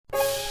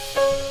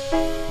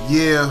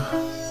Yeah,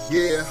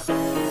 yeah,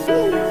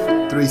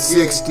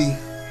 360.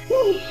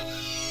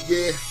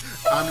 Yeah,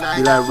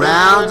 I'm like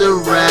round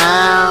and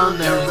round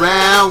and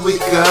round we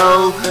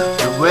go.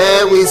 And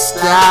where we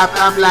stop,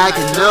 I'm like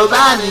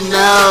nobody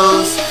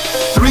knows.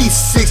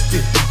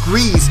 360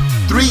 degrees,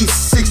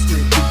 360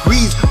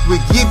 degrees. We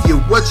give you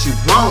what you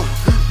want,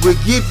 we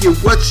give you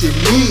what you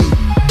need.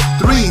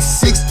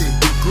 360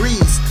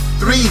 degrees,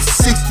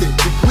 360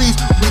 degrees.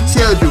 We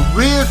tell the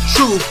real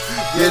truth,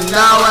 you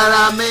know what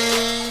I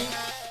mean?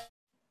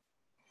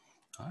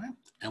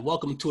 And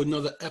welcome to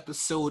another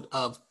episode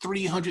of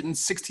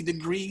 360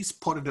 Degrees,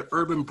 part of the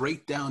Urban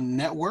Breakdown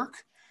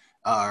Network.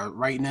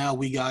 Right now,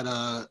 we got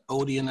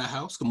Odie in the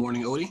house. Good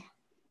morning, Odie.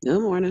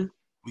 Good morning.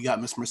 We got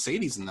Miss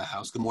Mercedes in the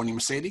house. Good morning,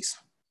 Mercedes.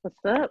 What's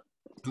up?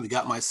 And we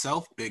got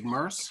myself, Big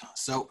Merce.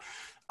 So,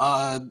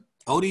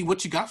 Odie,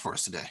 what you got for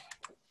us today?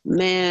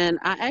 Man,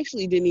 I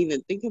actually didn't even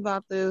think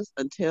about this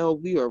until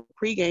we were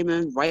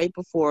pre-gaming right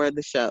before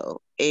the show.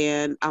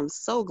 And I'm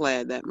so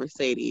glad that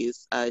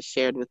Mercedes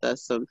shared with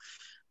us some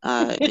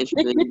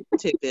interesting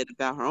tidbit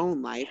about her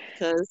own life,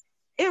 because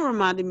it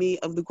reminded me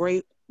of the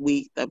great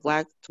week that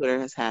Black Twitter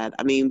has had.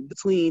 I mean,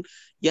 between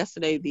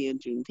yesterday being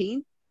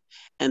Juneteenth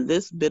and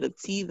this bit of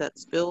tea that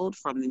spilled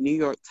from the New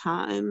York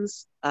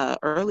Times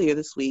earlier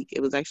this week.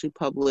 It was actually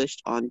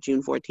published on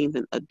June 14th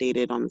and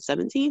updated on the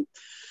 17th.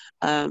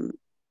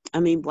 I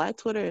mean, Black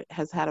Twitter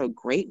has had a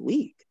great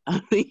week.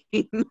 I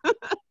mean,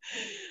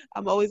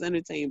 I'm always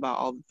entertained by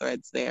all the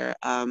threads there.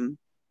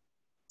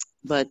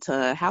 But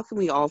how can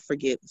we all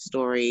forget the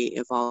story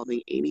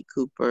involving Amy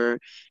Cooper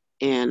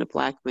and a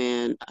Black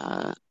man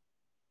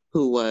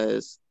who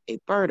was a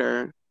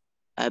birder?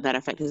 Matter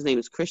of fact, his name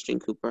is Christian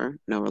Cooper,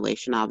 no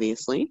relation,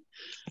 obviously.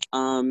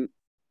 Went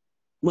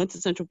to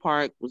Central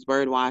Park, was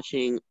bird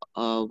watching.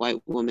 A white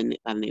woman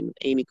by the name of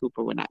Amy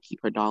Cooper would not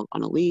keep her dog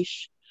on a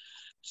leash.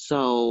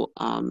 So,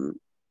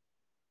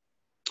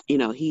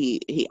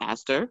 he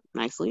asked her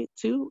nicely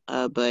too,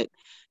 but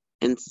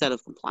instead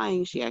of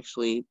complying, she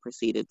actually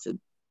proceeded to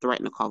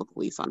threaten to call the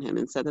police on him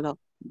and said that a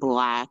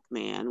Black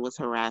man was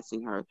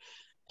harassing her,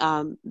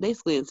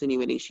 basically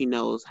insinuating she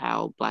knows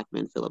how Black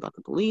men feel about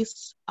the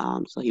police,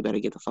 so he better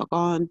get the fuck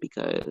on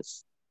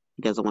because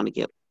he doesn't want to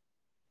get,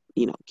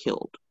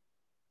 killed.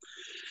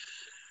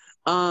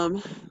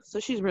 So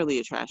she's really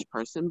a trash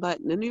person, but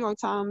the New York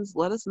Times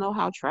let us know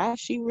how trash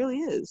she really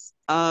is.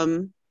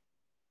 Now,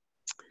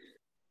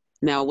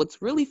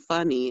 what's really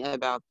funny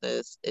about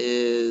this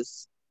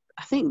is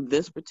I think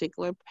this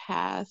particular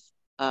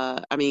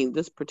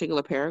this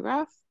particular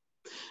paragraph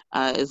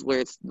is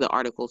where the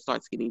article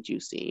starts getting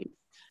juicy.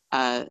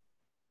 The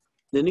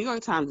New York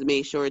Times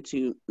made sure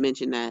to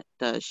mention that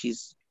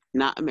she's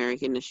not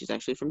American and she's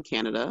actually from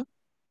Canada.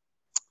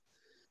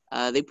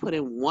 They put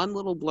in one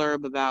little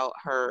blurb about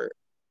her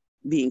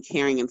being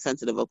caring and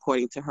sensitive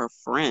according to her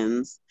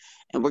friends.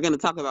 And we're going to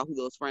talk about who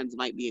those friends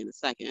might be in a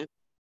second.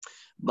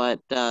 But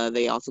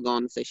they also go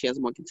on to say she has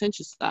a more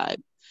contentious side.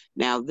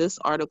 Now, this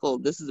article,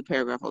 this is a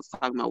paragraph I was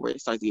talking about where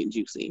it starts getting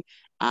juicy.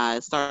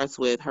 It starts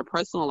with her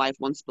personal life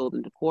once spilled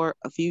into court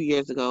a few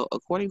years ago.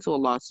 According to a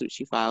lawsuit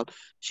she filed,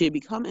 she had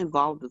become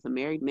involved with a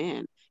married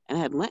man and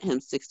had lent him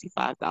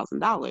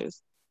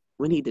 $65,000.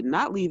 When he did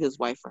not leave his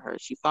wife for her,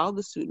 she filed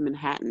the suit in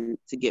Manhattan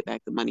to get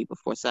back the money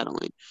before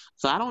settling.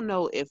 So I don't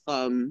know if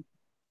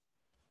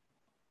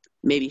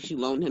maybe she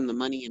loaned him the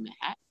money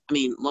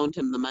loaned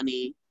him the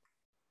money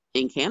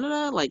in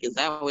Canada. Like, is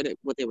that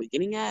what they were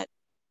getting at?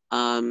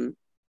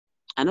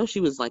 I know she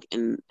was like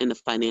in the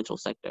financial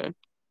sector.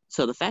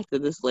 So the fact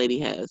that this lady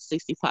has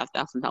 $65,000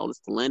 to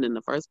lend in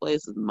the first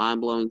place is mind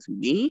blowing to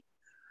me.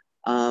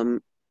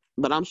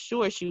 But I'm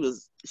sure she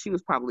was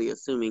probably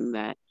assuming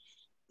that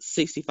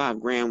 65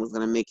 grand was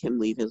going to make him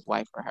leave his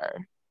wife for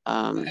her.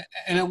 And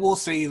I will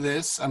say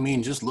this, I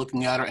mean, just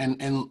looking at her,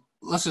 and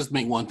let's just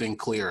make one thing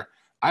clear.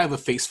 I have a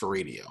face for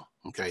radio,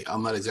 okay?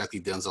 I'm not exactly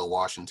Denzel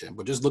Washington,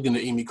 but just looking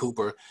at Amy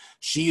Cooper,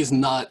 she is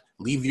not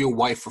leave your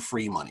wife for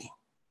free money.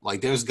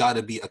 Like, there's got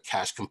to be a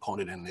cash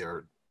component in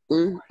there.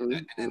 Mm-hmm.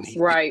 And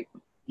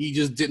he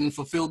just didn't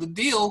fulfill the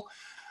deal.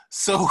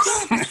 So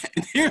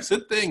here's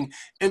the thing.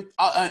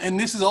 And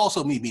this is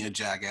also me being a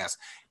jackass.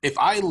 If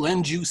I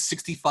lend you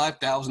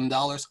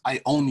 $65,000, I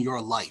own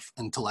your life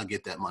until I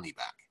get that money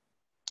back.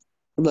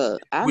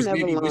 Look, I never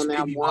loan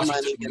out more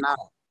money than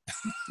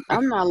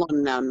I'm not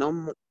loaning out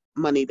no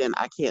money than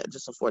I can't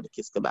just afford to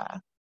kiss goodbye.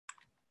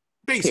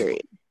 Basically.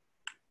 Period.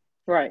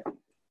 Right.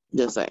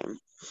 Just saying.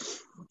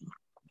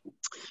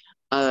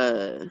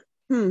 So,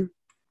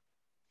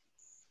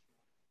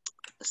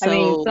 I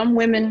mean, some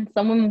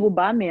women will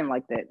buy men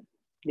like that,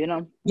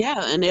 Yeah,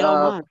 and they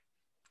don't mind.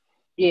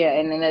 Yeah,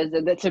 and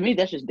then to me,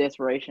 that's just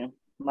desperation.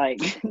 Like,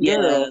 Yeah.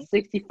 girl,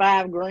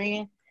 65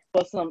 grand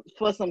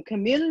for some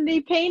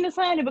community penis,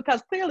 honey,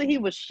 because clearly he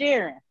was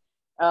sharing.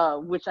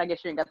 Which I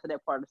guess you ain't got to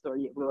that part of the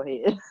story yet. Go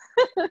ahead.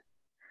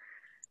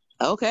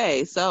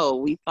 Okay, so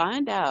we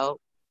find out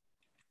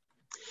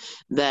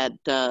that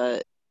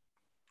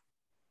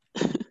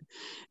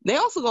they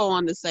also go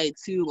on to say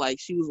too, like,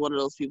 she was one of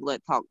those people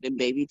that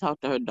baby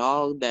talked to her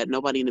dog, that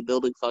nobody in the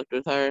building fucked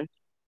with her.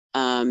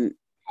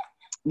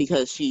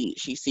 because she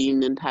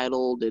seemed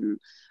entitled, and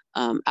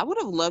I would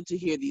have loved to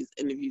hear these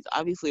interviews.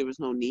 Obviously, there was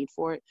no need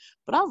for it,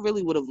 but I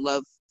really would have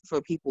loved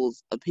for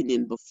people's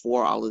opinion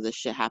before all of this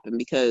shit happened,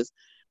 because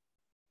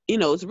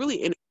it's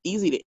really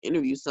easy to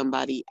interview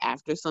somebody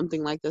after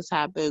something like this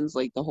happens,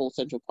 like the whole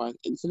Central Park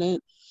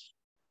incident,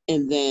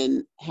 and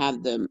then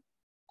have them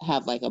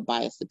have like a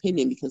biased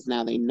opinion because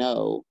now they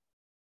know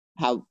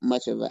how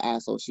much of an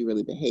asshole she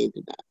really behaved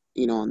in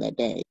that, on that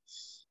day.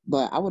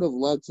 But I would have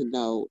loved to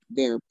know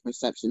their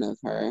perception of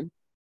her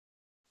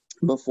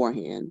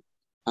beforehand.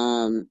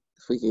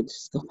 If we could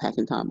just go back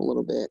in time a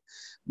little bit.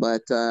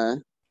 But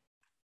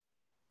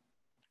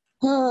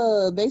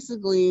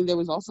basically, there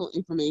was also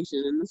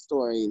information in the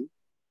story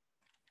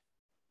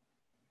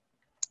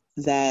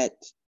that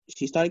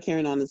she started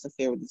carrying on this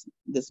affair with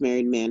this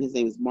married man. His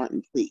name is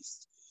Martin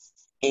Priest.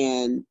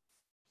 And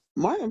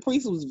Martin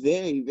Priest was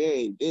very,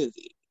 very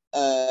busy.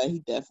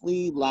 He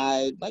definitely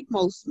lied, like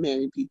most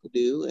married people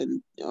do,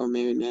 or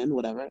married men,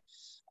 whatever,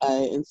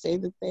 and say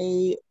that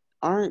they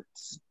aren't,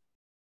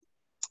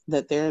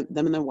 that them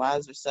and their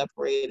wives are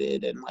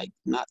separated and like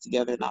not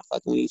together, not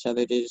fucking with each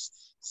other, they're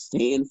just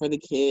staying for the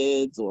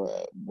kids or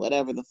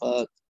whatever the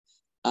fuck,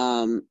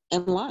 and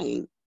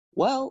lying.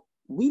 Well,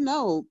 we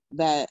know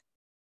that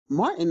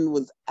Martin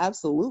was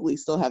absolutely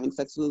still having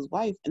sex with his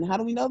wife, and how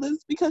do we know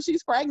this? Because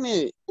she's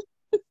pregnant.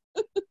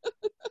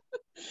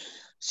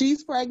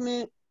 She's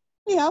pregnant.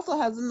 He also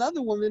has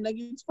another woman that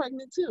gets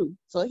pregnant too.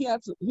 So he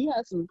had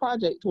some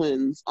project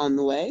twins on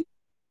the way.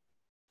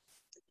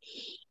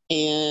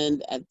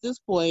 And at this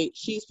point,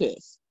 she's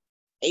pissed.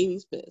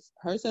 Amy's pissed.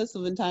 Her sense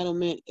of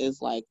entitlement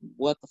is like,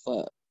 what the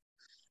fuck?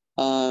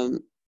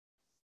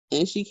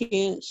 And she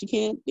can't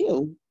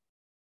deal.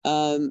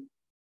 And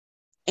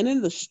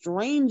in the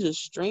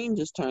strangest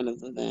turn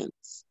of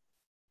events,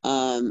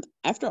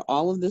 after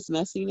all of this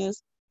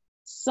messiness,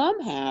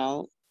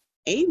 somehow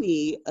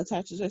Amy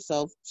attaches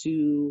herself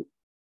to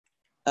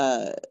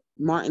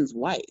Martin's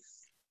wife.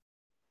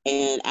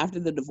 And after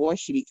the divorce,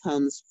 she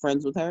becomes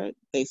friends with her.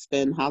 They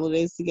spend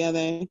holidays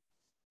together.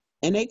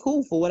 And they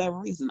cool for whatever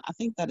reason. I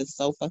think that is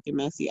so fucking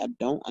messy. I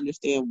don't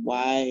understand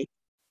why.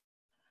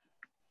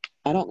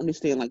 I don't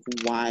understand like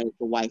why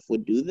the wife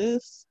would do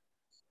this.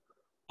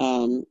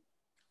 How do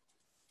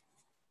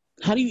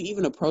you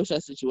even approach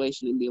that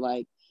situation and be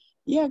like,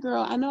 yeah,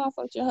 girl, I know I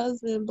fucked your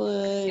husband,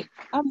 but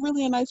I'm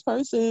really a nice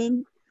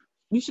person.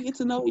 We should get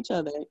to know each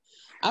other.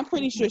 I'm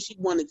pretty sure she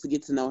wanted to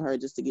get to know her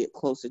just to get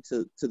closer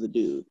to the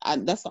dude.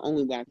 That's the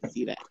only way I can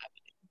see that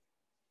happening.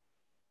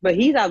 But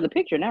he's out of the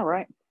picture now,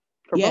 right?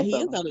 Yeah, he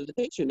is out of the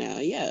picture now,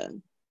 yeah.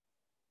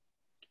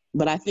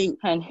 But I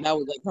think that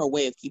was like her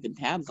way of keeping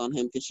tabs on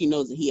him, because she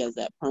knows that he has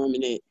that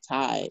permanent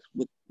tie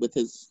with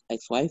his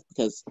ex-wife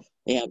because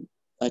they have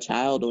a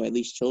child, or at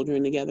least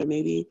children together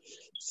maybe.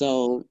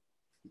 So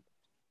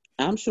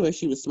I'm sure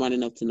she was smart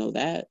enough to know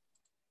that.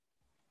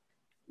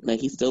 Like,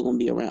 he's still going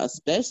to be around,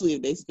 especially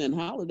if they spend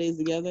holidays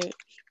together.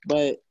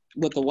 But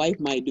what the wife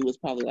might do is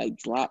probably like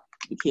drop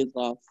the kids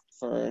off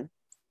for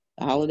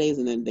the holidays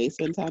and then they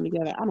spend time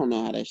together. I don't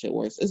know how that shit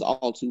works. It's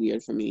all too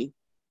weird for me.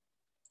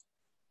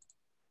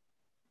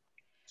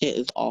 It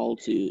is all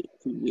too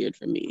weird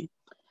for me.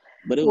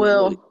 But it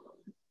was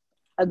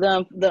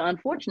the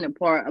unfortunate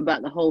part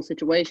about the whole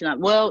situation.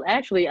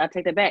 Actually, I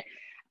take that back.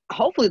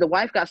 Hopefully, the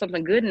wife got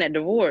something good in that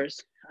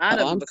divorce out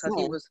of it, because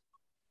he was.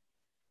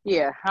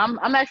 Yeah, I'm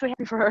actually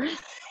happy for her.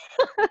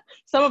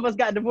 Some of us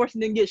got divorced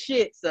and didn't get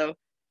shit, so.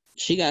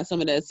 She got some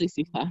of that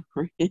 65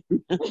 grand.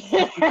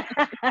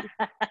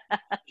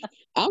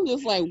 I'm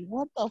just like,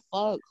 what the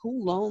fuck?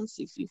 Who loans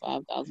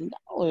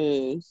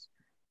 $65,000?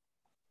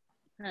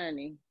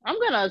 Honey, I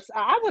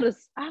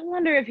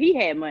wonder if he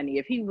had money,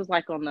 if he was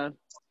like on the.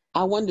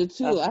 I wonder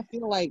too. I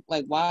feel like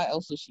why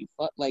else would she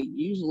fuck? Like,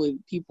 usually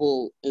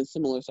people in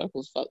similar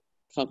circles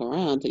fuck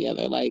around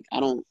together. Like,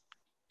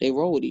 they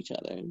roll with each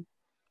other.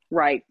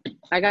 Right.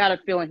 I got a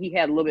feeling he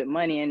had a little bit of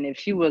money, and if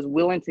she was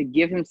willing to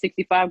give him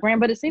 65 grand,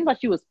 but it seems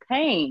like she was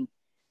paying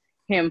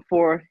him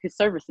for his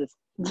services,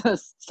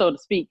 so to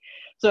speak.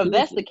 So if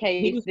that's the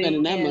case, he was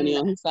spending that money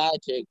on his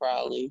side chick,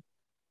 probably.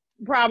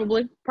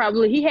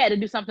 Probably he had to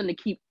do something to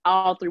keep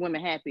all three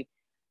women happy.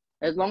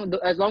 As long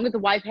as the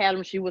wife had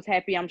him, she was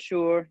happy, I'm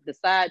sure. The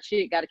side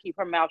chick got to keep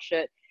her mouth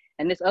shut,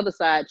 and this other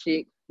side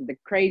chick, the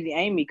crazy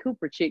Amy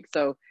Cooper chick.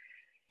 So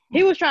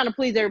he was trying to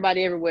please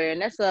everybody everywhere,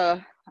 and that's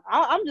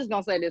I'm just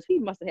gonna say this: he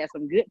must have had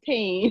some good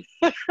team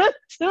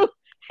to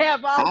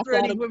have all three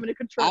of these women in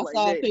control. I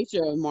saw a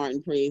picture of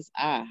Martin Priest.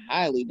 I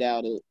highly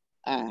doubt it.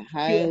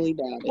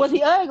 Was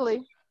he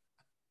ugly?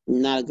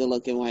 Not a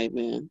good-looking white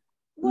man.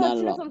 Well,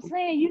 that's what I'm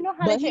saying. You know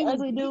how they say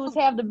ugly dudes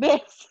have the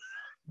best.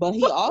 But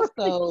he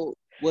also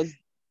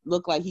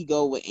looked like he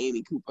go with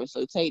Amy Cooper.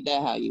 So take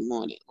that how you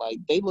want it. Like,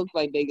 they look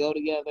like they go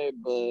together,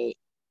 but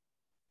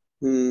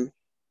they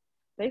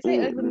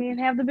say ugly men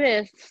have the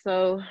best.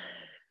 So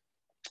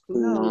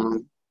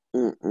who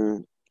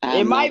knows?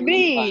 It might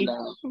be.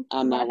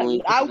 I'm not willing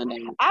to find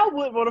out. I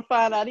wouldn't want to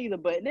find out either,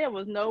 but there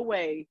was no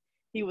way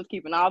he was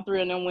keeping all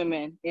three of them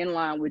women in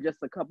line with just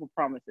a couple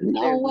promises.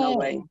 No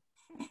way.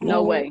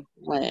 No way.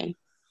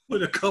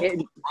 With a couple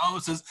of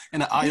promises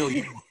and an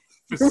IOU.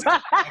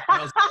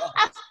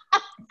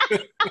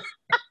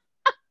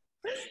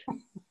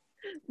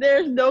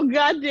 There's no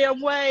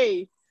goddamn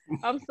way.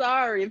 I'm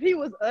sorry. If he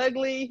was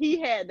ugly, he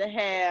had to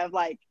have,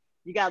 like,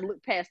 you got to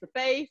look past the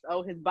face.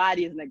 Oh, his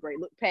body isn't that great.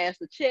 Look past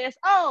the chest.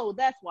 Oh,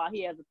 that's why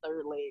he has a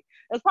third leg.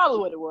 That's probably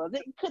what it was.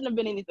 It couldn't have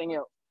been anything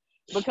else.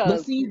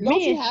 Because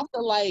don't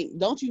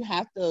you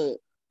have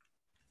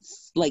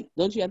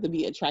to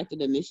be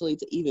attracted initially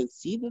to even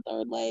see the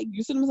third leg?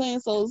 You see what I'm saying?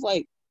 So it's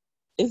like,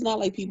 it's not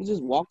like people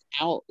just walk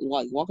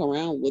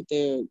around with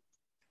their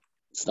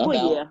stuff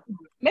out. Yeah.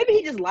 Maybe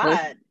he just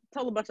lied.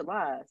 Told a bunch of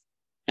lies.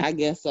 I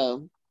guess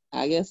so.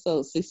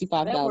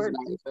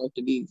 $65,000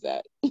 to be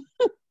exact.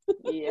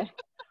 Yeah.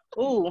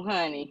 Ooh,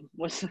 honey.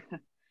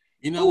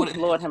 You know what?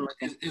 Lord have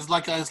mercy. It's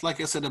like I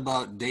said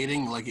about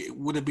dating. Like,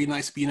 would it be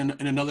nice being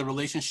in another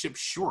relationship?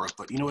 Sure,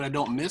 but you know what I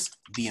don't miss?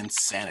 The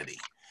insanity.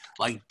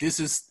 Like, this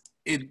is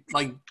it.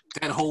 Like,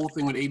 that whole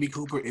thing with Amy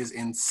Cooper is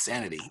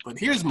insanity. But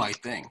here's my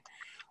thing.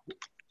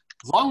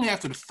 Long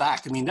after the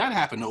fact, I mean, that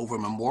happened over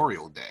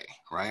Memorial Day,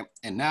 right?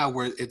 And now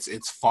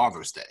it's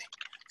Father's Day.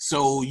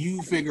 So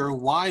you figure,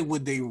 why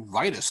would they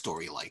write a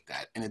story like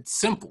that? And it's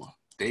simple.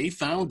 They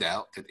found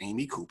out that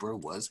Amy Cooper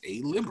was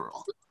a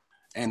liberal.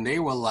 And they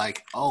were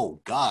like,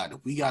 oh God,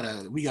 we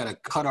gotta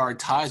cut our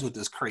ties with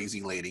this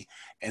crazy lady.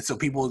 And so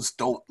people just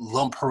don't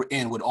lump her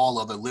in with all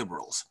other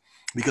liberals.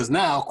 Because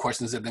now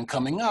questions have been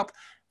coming up.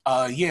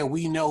 Yeah,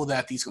 we know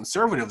that these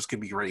conservatives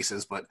can be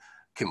racist, but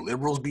can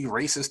liberals be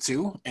racist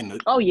too?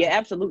 Oh yeah,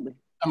 absolutely.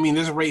 I mean,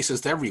 there's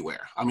racist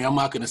everywhere. I mean, I'm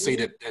not going to say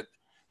that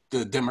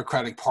the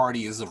Democratic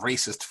Party is a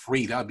racist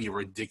free. That would be a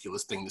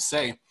ridiculous thing to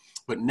say.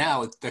 But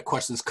now that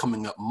question's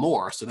coming up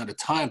more. So now the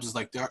Times is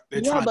like they're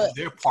trying to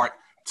do their part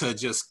to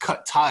just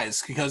cut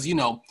ties because, you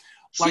know,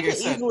 like I said,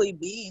 she could easily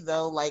be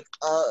though like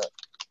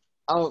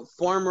a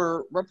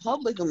former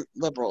Republican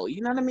liberal.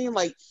 You know what I mean?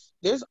 Like,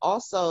 there's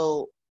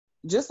also,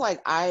 just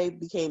like I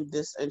became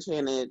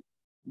disenchanted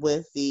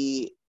with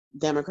the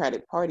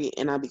Democratic Party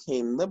and I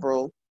became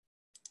liberal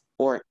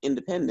or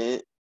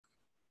independent,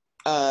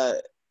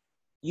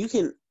 you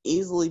can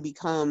easily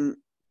become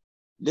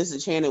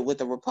disenchanted with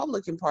the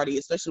Republican Party,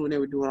 especially when they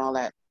were doing all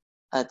that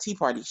Tea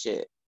Party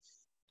shit.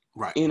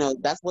 Right. You know,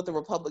 that's what the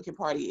Republican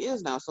Party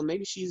is now. So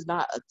maybe she's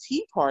not a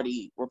Tea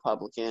Party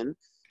Republican,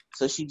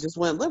 so she just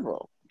went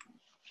liberal.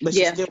 But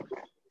she's still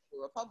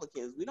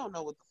Republicans. We don't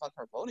know what the fuck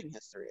her voting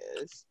history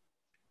is.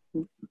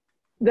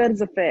 That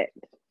is a fact.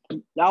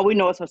 All we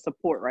know is her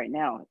support right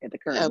now at the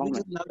current moment. We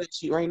just know that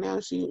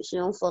she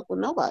don't fuck with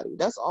nobody.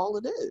 That's all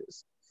it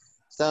is.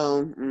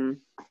 So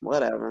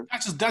whatever.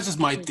 That's just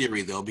my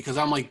theory though, because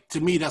I'm like,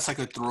 to me that's like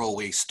a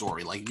throwaway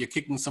story. Like, you're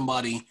kicking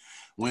somebody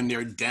when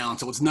they're down,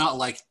 so it's not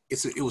like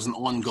it was an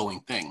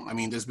ongoing thing. I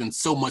mean, there's been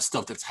so much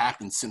stuff that's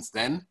happened since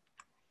then.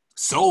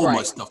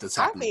 Much stuff that's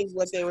happened. I think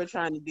what they were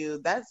trying to do,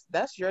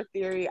 that's your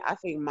theory. I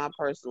think my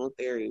personal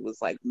theory was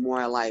like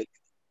more like,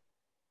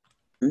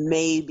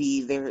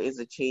 maybe there is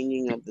a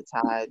changing of the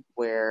tide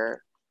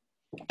where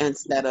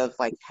instead of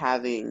like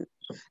having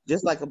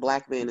just like a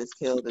black man is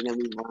killed and then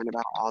we learn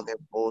about all their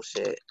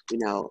bullshit, you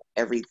know,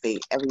 every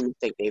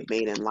mistake they've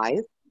made in life,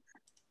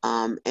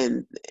 and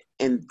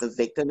the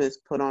victim is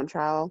put on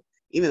trial,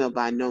 even though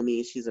by no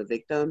means she's a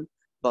victim,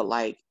 but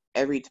like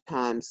every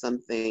time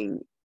something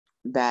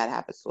bad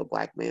happens to a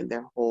black man,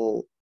 their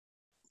whole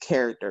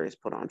character is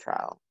put on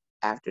trial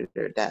after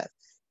their death.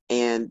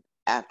 And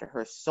after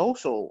her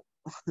social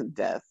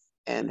death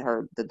and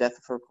the death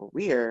of her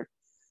career,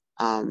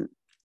 I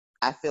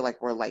feel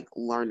like we're like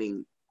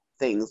learning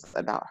things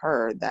about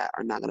her that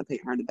are not going to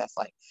paint her in the best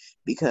light,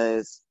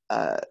 because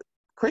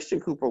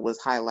Christian Cooper was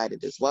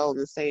highlighted as well in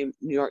the same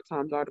New York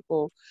Times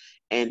article,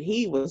 and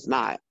he was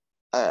not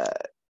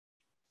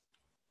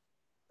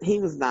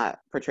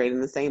portrayed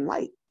in the same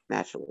light,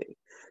 naturally.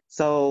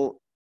 So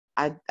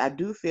I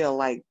do feel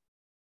like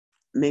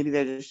maybe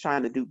they're just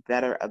trying to do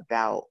better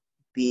about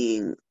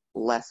being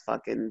less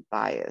fucking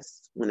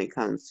biased when it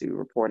comes to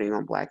reporting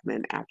on black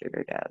men after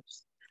their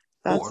deaths.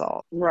 That's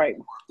all. Right.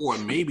 Or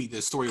maybe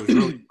the story was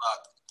really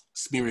about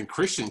smearing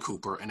Christian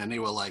Cooper, and then they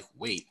were like,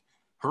 wait,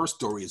 her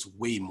story is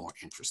way more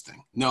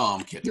interesting. No,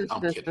 I'm kidding.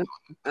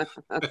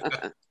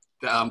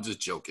 I'm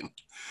just joking.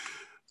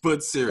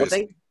 But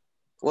seriously.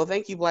 Well,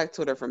 thank you, Black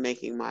Twitter, for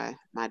making my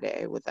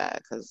day with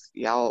that, because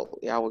y'all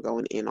were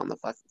going in on the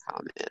fucking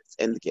comments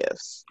and the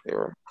gifts. They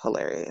were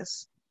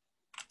hilarious.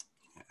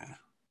 Yeah.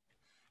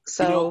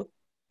 So, you know,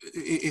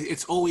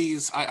 it's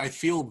always, I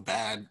feel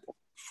bad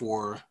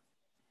for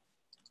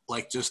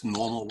like just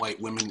normal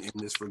white women in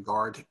this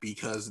regard,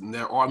 because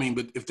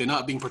but if they're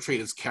not being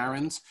portrayed as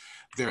Karens,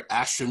 they're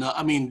astronaut.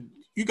 I mean,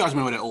 you guys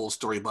remember that old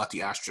story about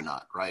the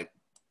astronaut, right?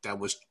 That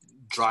was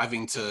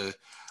driving to,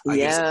 I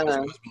guess her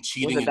husband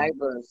cheating. With the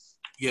diapers.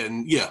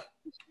 Yeah.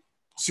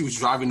 She was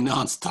driving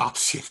nonstop.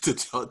 She had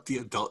the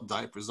adult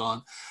diapers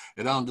on.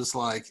 And I'm just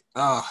like,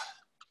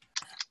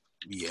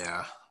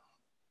 yeah.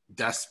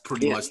 That's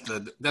pretty much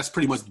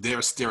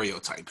their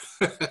stereotype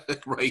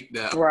right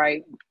now.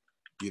 Right.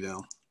 You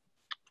know.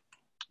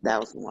 That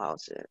was some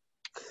wild shit.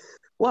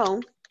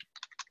 Well,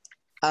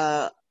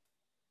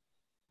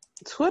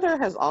 Twitter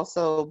has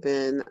also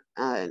been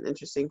an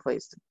interesting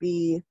place to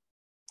be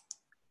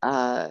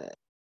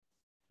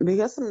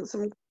because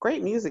some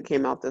great music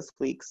came out this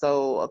week.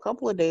 So a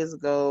couple of days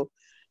ago,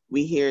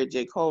 we hear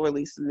J. Cole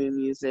released some new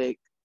music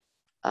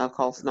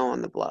called Snow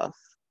on the Bluff.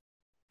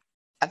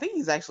 I think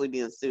he's actually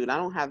being sued. I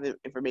don't have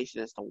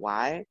information as to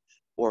why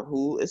or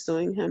who is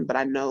suing him, but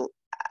I know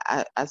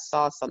I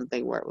saw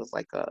something where it was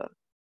like a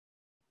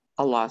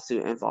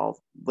lawsuit involved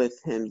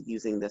with him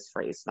using this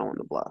phrase, Snow on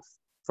the Bluff,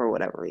 for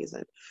whatever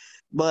reason.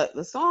 But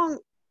the song,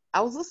 I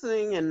was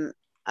listening and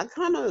I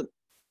kind of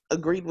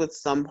agreed with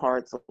some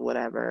parts of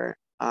whatever,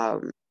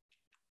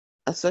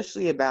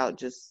 especially about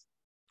just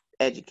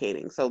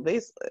educating. So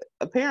basically,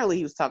 apparently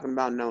he was talking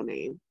about No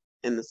Name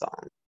in the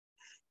song.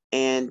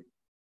 And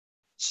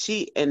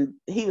he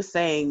was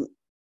saying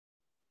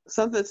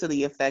something to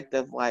the effect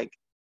of like,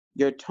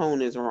 your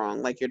tone is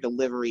wrong, like your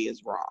delivery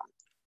is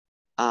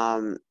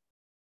wrong.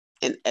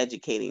 And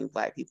educating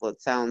Black people,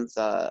 it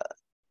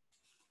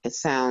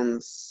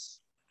sounds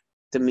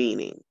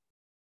demeaning.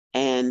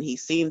 And he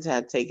seemed to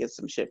have taken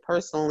some shit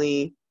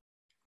personally.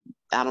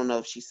 I don't know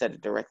if she said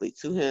it directly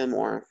to him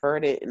or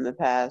inferred it in the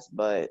past,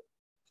 but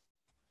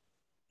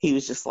he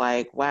was just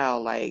like, wow,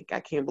 like, I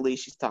can't believe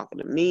she's talking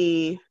to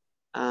me.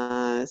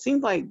 It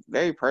seemed like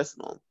very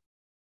personal.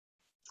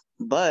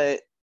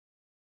 But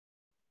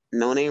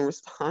No Name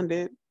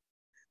responded.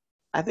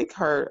 I think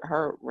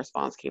her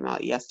response came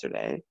out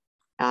yesterday.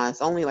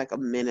 It's only like a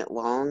minute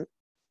long,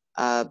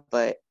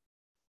 but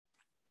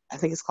I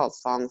think it's called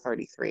Song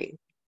 33.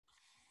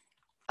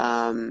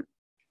 Her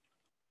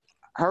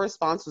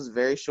response was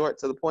very short,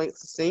 to the point,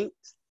 succinct.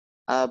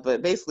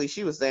 But basically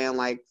she was saying,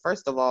 like,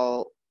 first of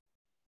all,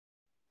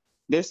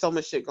 there's so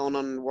much shit going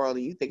on in the world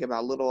and you think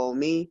about little old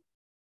me.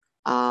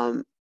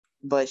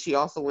 But she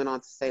also went on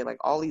to say, like,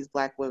 all these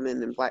Black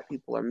women and Black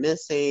people are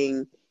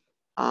missing.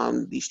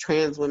 These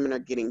trans women are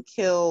getting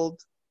killed.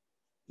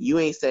 You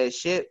ain't said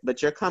shit,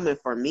 but you're coming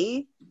for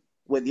me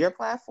with your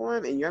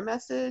platform and your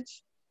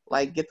message.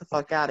 Like, get the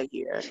fuck out of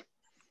here.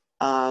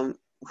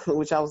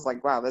 Which I was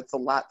like, wow, that's a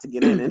lot to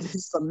get in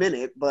just a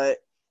minute, but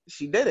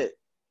she did it.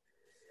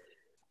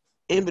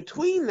 In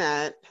between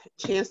that,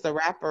 Chance the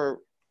Rapper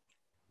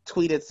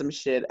tweeted some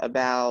shit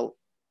about,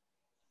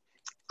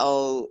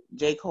 oh,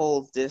 J.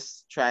 Cole's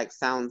diss track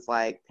sounds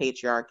like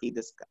patriarchy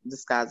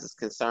disguised as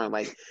concern.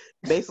 Like,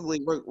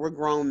 basically, we're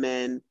grown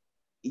men.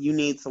 You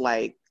need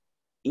to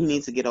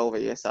get over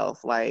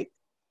yourself. Like,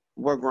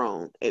 we're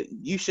grown.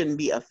 You shouldn't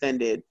be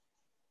offended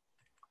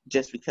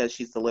just because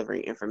she's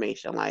delivering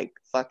information. Like,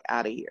 fuck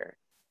out of here.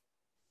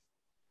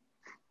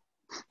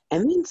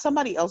 And then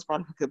somebody else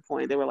brought up a good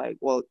point. They were like,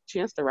 well,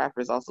 Chance the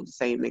Rapper is also the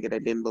same nigga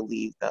that didn't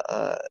believe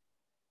the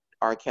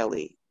R.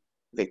 Kelly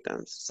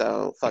victims.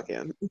 So fuck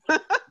him.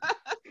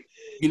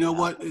 You know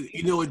what,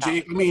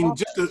 Jay?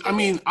 I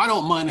mean, I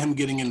don't mind him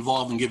getting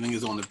involved and giving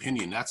his own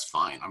opinion. That's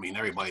fine. I mean,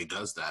 everybody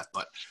does that.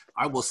 But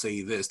I will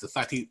say this: the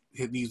fact he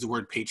used the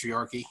word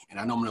patriarchy, and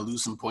I know I'm going to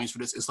lose some points for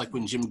this. It's like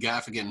when Jim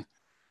Gaffigan,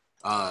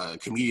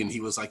 comedian,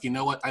 he was like, you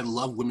know what? I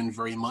love women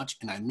very much,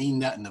 and I mean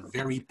that in a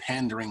very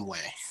pandering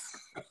way.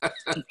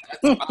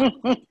 Got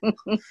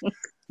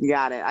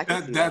it. I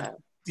can see that.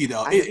 You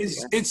know,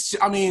 it's.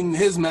 I mean,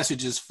 his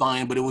message is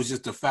fine, but it was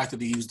just the fact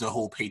that he used the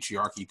whole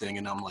patriarchy thing,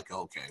 and I'm like,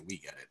 okay, we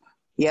get it.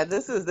 Yeah,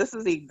 this is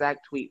the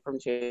exact tweet from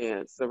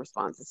Chance, the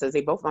response. It says,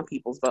 they both my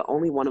peoples, but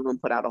only one of them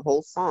put out a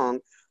whole song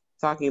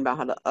talking about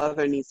how the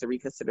other needs to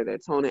reconsider their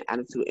tone and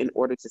attitude in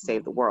order to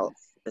save the world.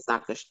 It's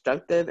not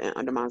constructive and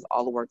undermines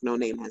all the work No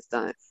Name has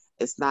done.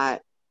 It's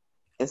not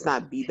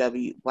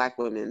BW Black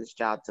women's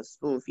job to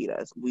spoon feed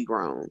us. We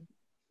grown.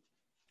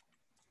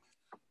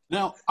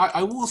 Now,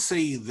 I will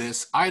say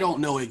this. I don't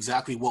know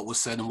exactly what was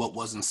said and what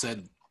wasn't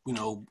said, you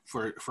know,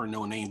 for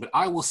No Name, but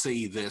I will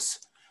say this,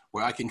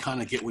 where I can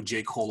kind of get with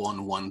J. Cole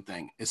on one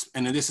thing.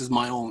 And this is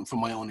from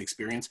my own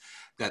experience,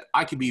 that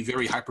I can be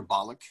very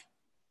hyperbolic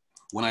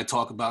when I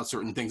talk about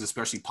certain things,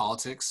 especially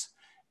politics.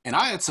 And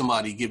I had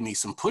somebody give me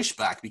some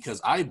pushback because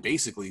I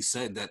basically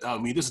said that, I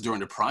mean, this is during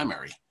the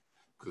primary,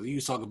 because he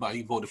was talking about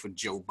he voted for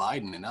Joe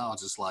Biden, and I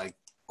was just like,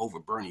 over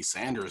Bernie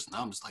Sanders. And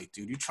I'm just like,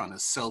 dude, you're trying to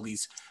sell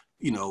these,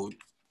 you know,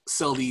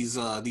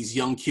 these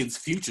young kids'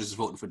 futures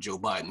voting for Joe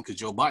Biden, because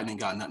Joe Biden ain't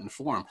got nothing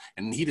for him.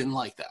 And he didn't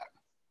like that.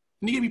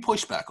 And he gave me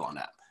pushback on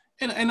that.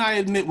 And I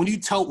admit, when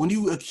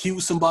you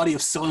accuse somebody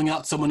of selling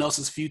out someone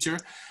else's future,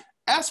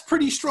 that's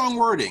pretty strong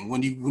wording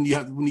when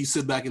you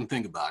sit back and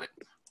think about it.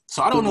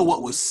 So I don't know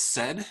what was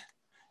said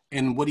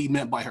and what he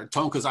meant by her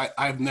tone, because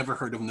I've never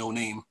heard of No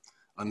Name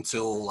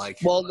until like.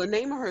 Well, the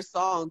name of her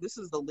song, this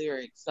is the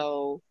lyric.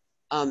 So,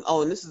 and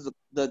this is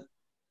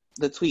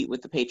the tweet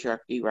with the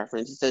patriarchy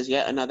reference. It says,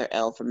 yet another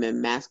L for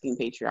men masking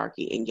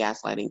patriarchy and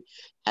gaslighting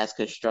as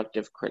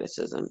constructive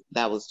criticism.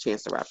 That was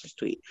Chance the Rapper's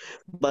tweet.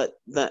 But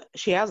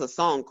she has a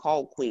song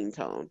called Queen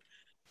Tone.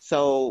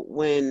 So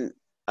when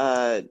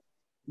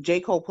J.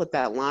 Cole put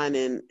that line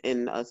in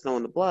Snow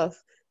on the Bluff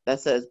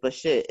that says, but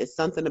shit, it's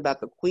something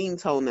about the queen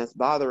tone that's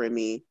bothering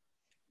me,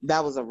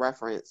 that was a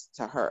reference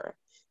to her.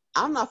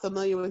 I'm not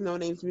familiar with No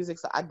Name's music,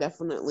 so I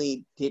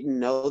definitely didn't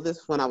know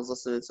this when I was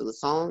listening to the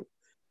song.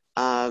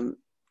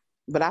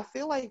 But I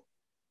feel like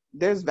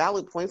there's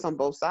valid points on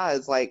both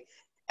sides. Like,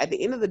 at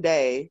the end of the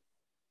day,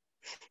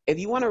 if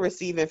you want to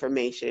receive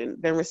information,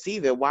 then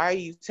receive it. Why are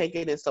you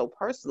taking it so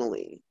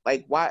personally?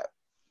 Why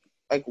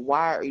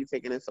are you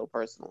taking it so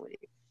personally?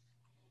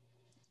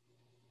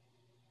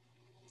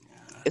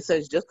 It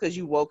says, just because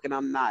you woke and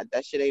I'm not,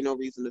 that shit ain't no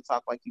reason to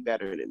talk like you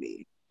better than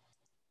me.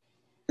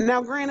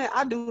 Now, granted,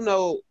 I do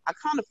know, I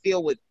kind of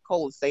feel what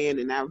Cole is saying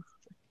in that.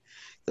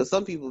 So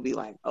some people be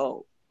like,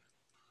 oh,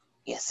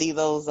 yeah, see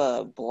those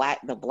the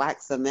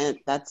black cement,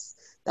 that's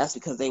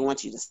because they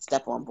want you to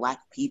step on black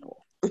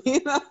people.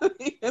 You know what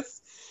I mean?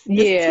 It's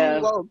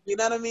too woke. You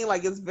know what I mean?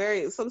 Like,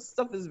 some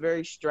stuff is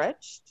very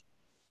stretched.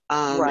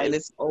 Right. And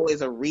it's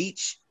always a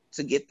reach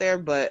to get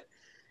there,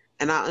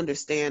 and I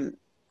understand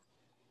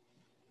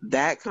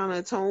that kind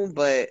of tone,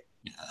 but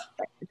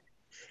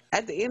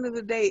at the end of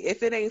the day,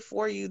 if it ain't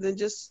for you, then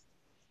just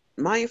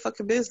mind your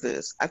fucking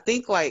business. I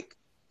think, like,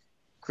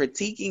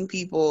 critiquing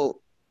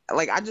people,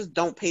 like, I just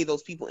don't pay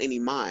those people any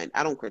mind.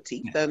 I don't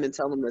critique them and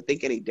tell them to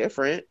think any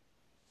different.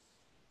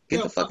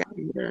 Get the fuck out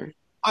of here.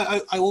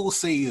 I will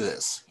say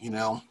this, you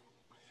know,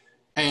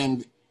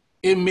 and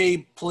it may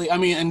play, I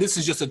mean, and this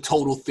is just a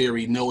total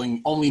theory,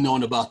 only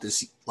knowing about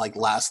this like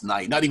last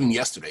night, not even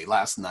yesterday,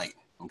 last night,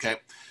 okay?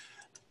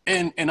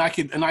 And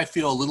I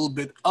feel a little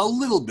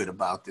bit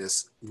about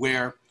this,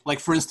 where, like,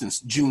 for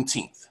instance,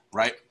 Juneteenth,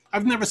 right?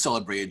 I've never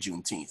celebrated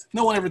Juneteenth.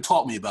 No one ever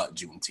taught me about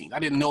Juneteenth. I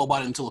didn't know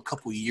about it until a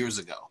couple of years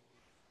ago,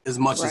 as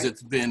much as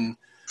it's been,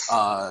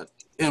 I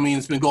mean,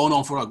 it's been going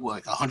on for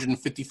like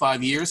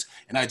 155 years,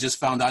 and I just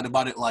found out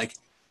about it, like,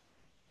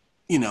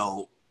 you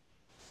know,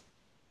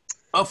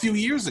 a few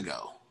years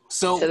ago.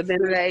 So should have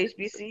been at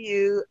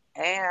HBCU.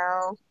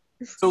 Ow.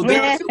 So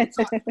there.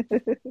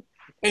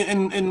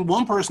 And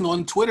one person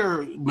on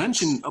Twitter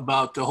mentioned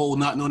about the whole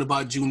not knowing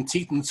about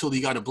Juneteenth until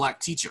they got a black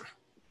teacher.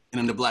 And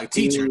then the black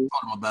teacher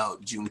taught them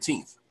about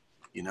Juneteenth,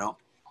 you know?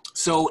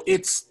 So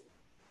that's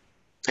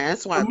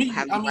why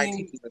having black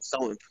teachers is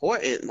so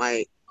important.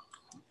 Like,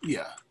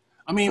 yeah.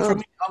 I mean, for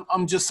me,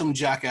 I'm just some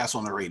jackass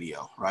on the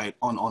radio, right?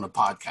 On a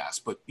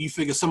podcast. But you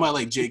figure somebody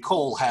like J.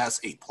 Cole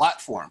has a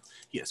platform.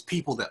 He has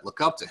people that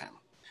look up to him.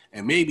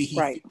 And maybe he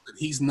feels that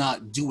he's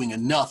not doing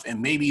enough, and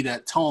maybe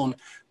that tone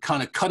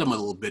kind of cut him a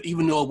little bit,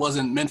 even though it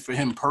wasn't meant for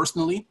him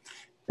personally.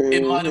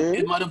 It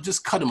might have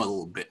just cut him a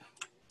little bit,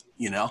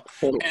 you know.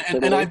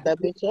 And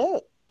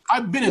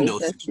I've been in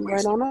those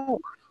situations,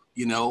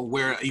 you know,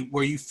 where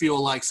you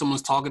feel like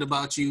someone's talking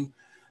about you,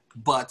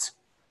 but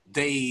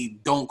they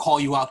don't call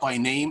you out by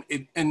name.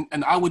 And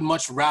I would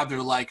much rather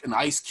like an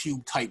Ice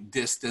Cube type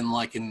diss than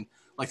like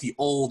the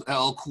old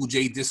LL Cool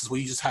J disses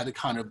where you just had to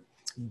kind of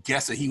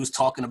guess that he was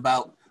talking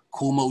about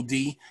Kool Moe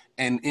Dee,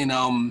 and in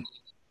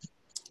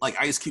like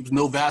Ice Cube's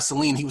No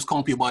Vaseline, he was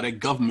calling people by their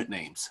government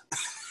names.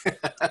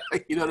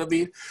 You know what I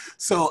mean?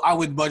 So I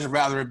would much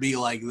rather it be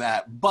like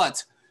that.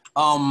 But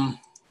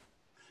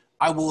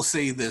I will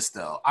say this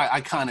though, I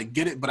kind of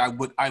get it, but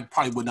I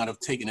probably would not have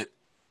taken it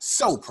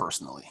so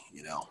personally,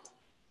 you know.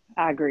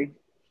 I agree.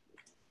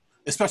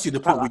 Especially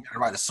the point we got to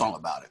write a song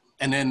about it,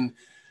 and then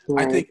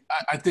I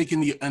think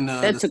in the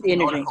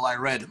article I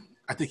read,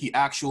 I think he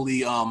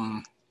actually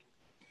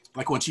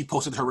like when she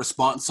posted her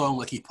response song,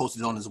 like he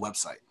posted it on his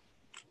website.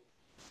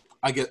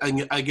 I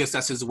guess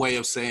that's his way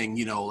of saying,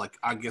 you know, like,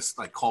 I guess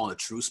like calling a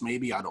truce,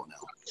 maybe. I don't know.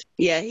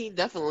 Yeah, he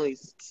definitely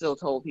still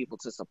told people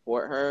to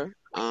support her,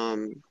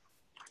 and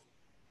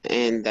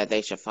that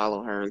they should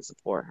follow her and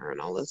support her and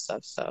all this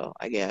stuff. So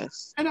I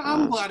guess. And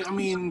I'm glad. I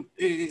mean,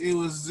 it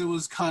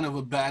was kind of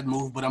a bad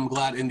move, but I'm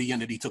glad in the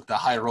end that he took the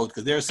high road,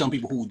 because there are some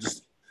people who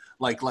just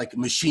like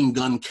Machine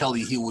Gun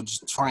Kelly, he would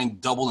just try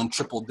and double and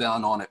triple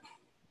down on it.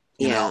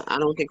 You know? I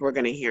don't think we're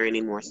gonna hear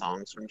any more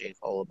songs from J.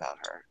 Cole about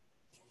her.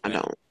 I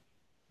don't.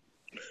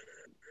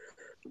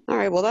 All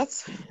right, well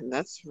that's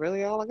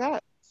really all I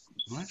got.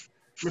 All right.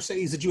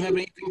 Mercedes, did you have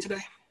anything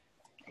today?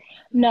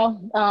 No,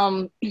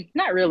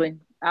 not really.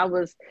 I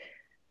was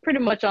pretty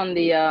much on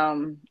the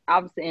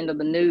opposite end of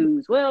the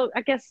news. Well,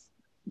 I guess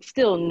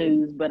still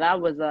news, but I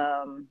was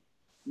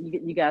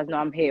you guys know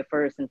I'm head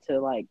first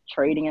into like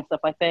trading and stuff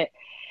like that.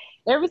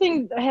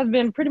 Everything has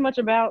been pretty much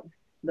about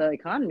the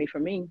economy for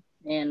me.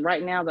 And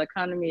right now, the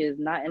economy is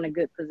not in a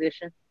good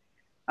position.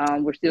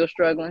 We're still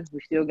struggling. We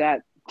still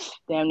got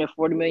damn near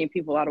 40 million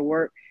people out of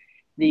work.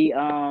 The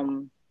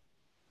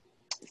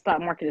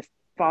stock market is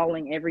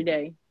falling every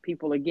day.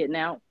 People are getting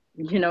out.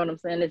 You know what I'm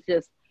saying? It's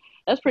just,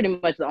 that's pretty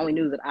much the only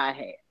news that I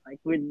had. Like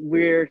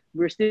we're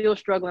still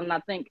struggling. I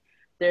think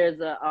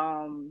there's a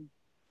I'm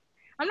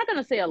not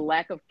gonna say a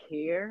lack of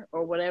care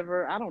or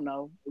whatever, I don't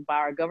know, by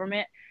our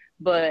government,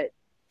 but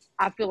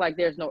I feel like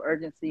there's no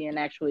urgency in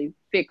actually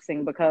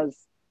fixing, because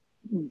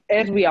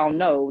as we all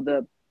know,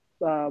 the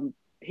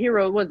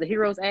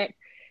HEROES Act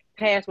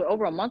passed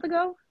over a month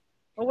ago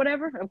or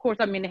whatever. Of course,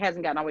 I mean, it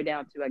hasn't gotten all the way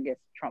down to, I guess,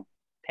 Trump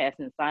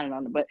passing and signing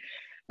on it. But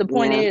the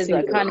point is, the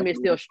economy is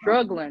still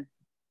struggling.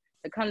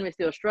 The economy is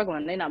still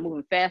struggling. They're not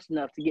moving fast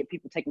enough to get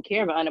people taken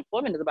care of.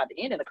 Unemployment is about to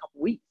end in a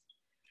couple weeks.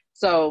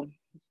 So,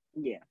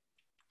 yeah.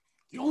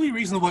 The only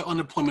reason why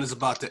unemployment is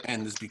about to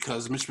end is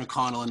because Mitch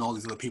McConnell and all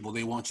these other people,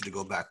 they want you to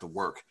go back to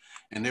work.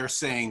 And they're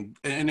saying,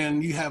 and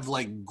then you have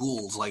like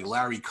ghouls like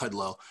Larry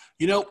Kudlow.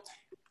 You know,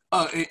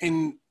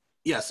 and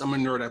yes, I'm a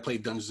nerd. I play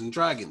Dungeons and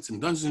Dragons.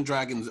 In Dungeons and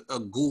Dragons, a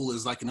ghoul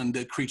is like an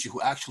undead creature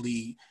who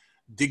actually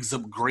digs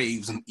up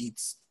graves and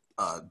eats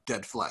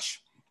dead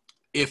flesh.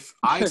 If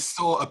I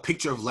saw a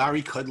picture of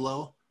Larry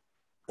Kudlow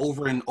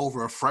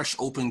over a fresh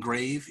open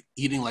grave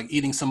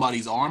eating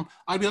somebody's arm,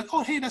 I'd be like,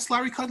 oh, hey, that's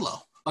Larry Kudlow.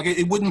 Like,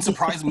 it wouldn't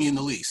surprise me in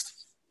the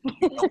least.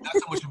 You know,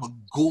 that's how much of a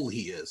ghoul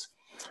he is.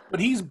 But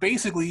he's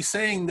basically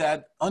saying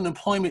that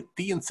unemployment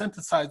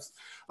de-incentivizes.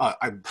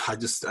 I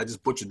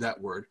just butchered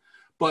that word,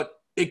 but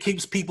it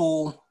keeps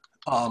people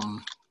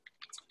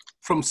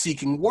from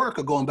seeking work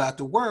or going back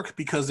to work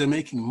because they're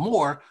making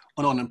more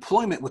on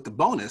unemployment with the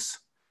bonus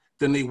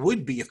than they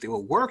would be if they were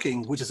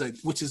working, which is a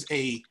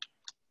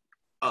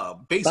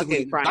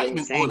basically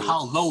indictment on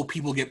how low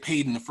people get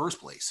paid in the first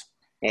place.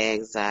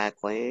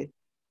 Exactly.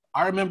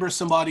 I remember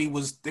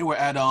they were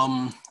at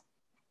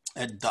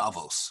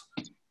Davos,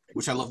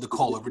 which I love to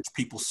call a rich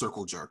people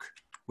circle jerk,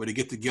 where they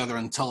get together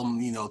and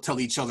tell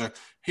each other,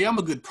 hey, I'm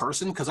a good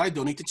person because I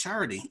donate to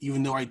charity,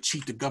 even though I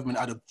cheat the government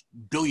out of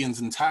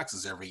billions in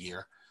taxes every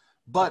year.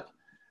 But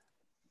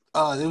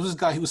there was this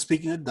guy who was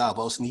speaking at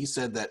Davos, and he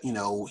said that,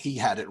 he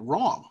had it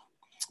wrong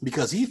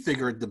because he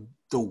figured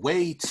the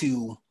way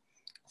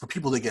for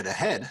people to get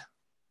ahead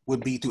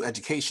would be through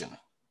education,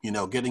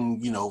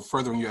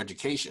 furthering your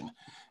education.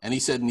 And he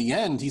said, in the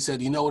end,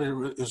 you know what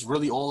it was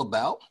really all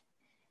about?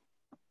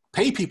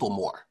 Pay people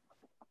more.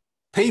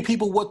 Pay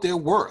people what they're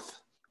worth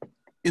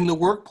in the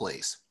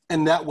workplace.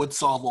 And that would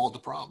solve all the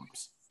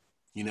problems.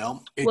 It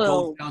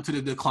goes down to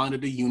the decline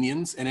of the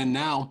unions. And then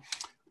now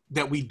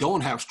that we don't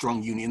have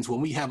strong unions,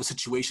 when we have a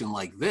situation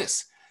like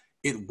this,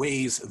 it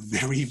weighs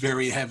very,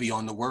 very heavy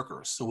on the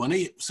workers. So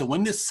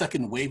when this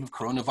second wave of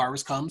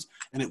coronavirus comes,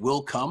 and it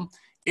will come,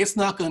 you're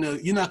not going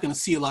to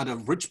see a lot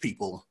of rich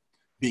people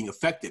being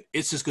affected.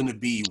 It's just going to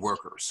be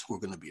workers who are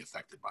going to be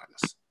affected by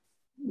this.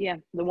 Yeah,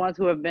 the ones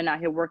who have been out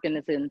here working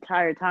this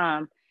entire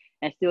time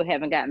and still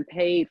haven't gotten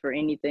paid for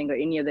anything or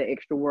any of their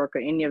extra work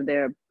or any of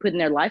their putting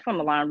their life on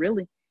the line,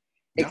 really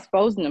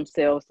exposing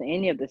themselves to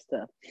any of this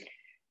stuff.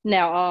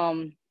 Now,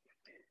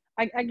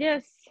 I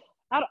guess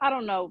I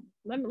don't know.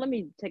 Let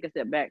me take a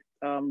step back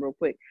real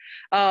quick.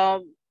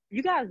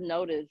 You guys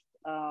noticed,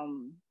 I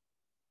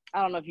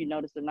don't know if you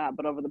noticed or not,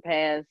 but over the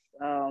past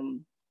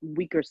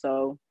week or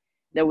so,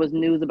 there was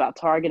news about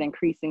Target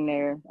increasing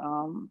their,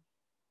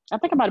 I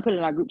think I might have put it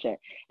in our group chat,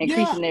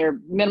 increasing their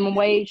minimum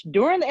wage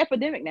during the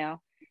epidemic now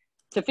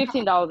to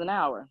 $15 an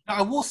hour. Now,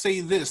 I will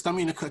say this, I don't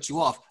mean to cut you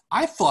off.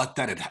 I thought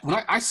that when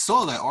I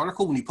saw that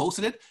article, when he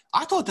posted it,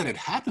 I thought that it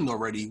happened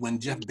already when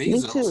Jeff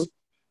Bezos,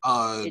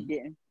 it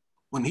did.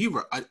 When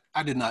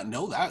I did not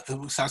know that.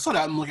 So I saw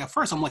that, at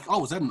first, I'm like, oh,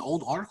 was that an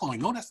old article? I'm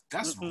like, no,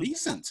 that's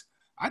recent.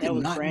 I did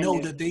not know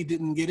that they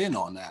didn't get in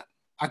on that.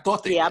 I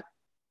thought they did.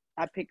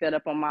 I picked that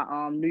up on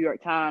my New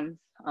York Times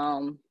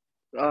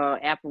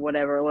app or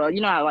whatever. Well, you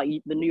know how like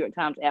the New York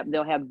Times app,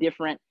 they'll have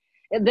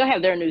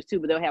their news too,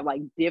 but they'll have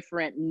like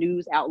different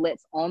news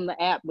outlets on the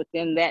app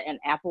within that and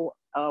Apple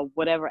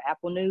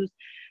News.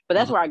 But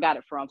that's where I got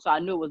it from. So I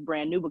knew it was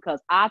brand new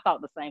because I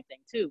thought the same thing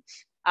too.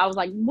 I was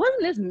like,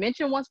 wasn't this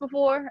mentioned once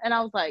before? And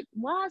I was like,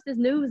 why is this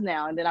news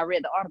now? And then I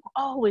read the article.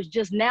 Oh, it's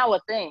just now a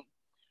thing.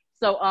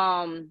 So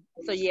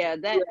yeah,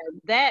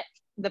 that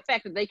the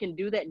fact that they can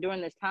do that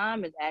during this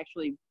time is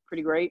actually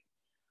pretty great.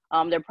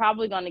 They're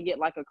probably going to get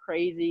like a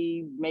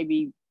crazy,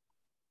 maybe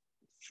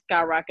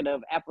skyrocket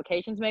of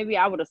applications. Maybe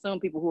I would assume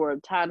people who are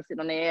tired of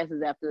sitting on their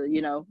asses after,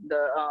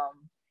 the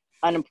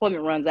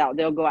unemployment runs out,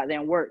 they'll go out there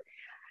and work.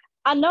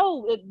 I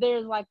know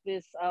there's like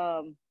this,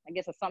 I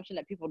guess, assumption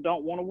that people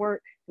don't want to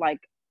work, like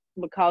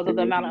because of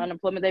the amount of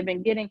unemployment they've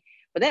been getting,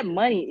 but that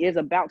money is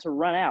about to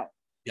run out.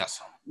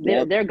 Yes.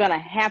 They're going to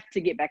have to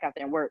get back out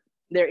there and work.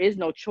 There is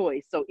no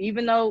choice. So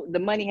even though the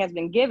money has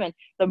been given,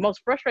 the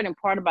most frustrating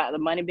part about the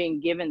money being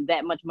given,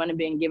 that much money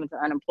being given to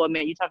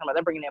unemployment, you're talking about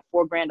they're bringing in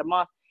 $4,000 a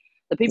month.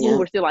 The people who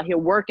were still out here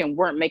working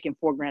weren't making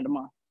 $4,000 a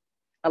month.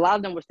 A lot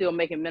of them were still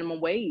making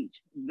minimum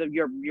wage.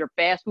 Your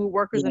fast food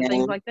workers and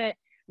things like that,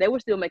 they were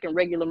still making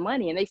regular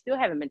money and they still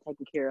haven't been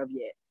taken care of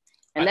yet.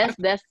 And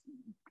that's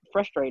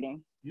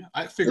frustrating. Yeah,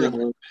 I figure out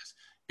this.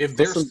 If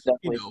they're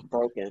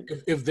broken,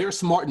 if they're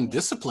smart and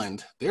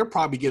disciplined, they're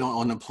probably getting on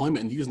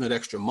unemployment and using that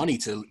extra money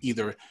to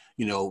either,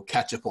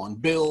 catch up on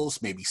bills,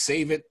 maybe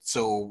save it.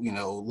 So,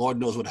 Lord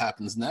knows what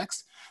happens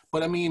next.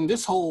 But I mean,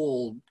 this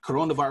whole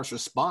coronavirus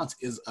response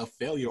is a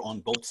failure on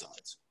both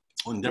sides,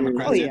 on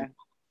Democrats and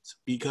Republicans,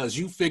 because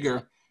you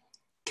figure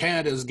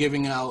Canada's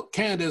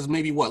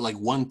maybe like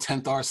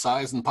 1/10 our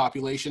size in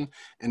population,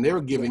 and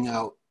they're giving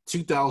out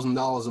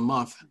 $2,000 a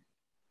month,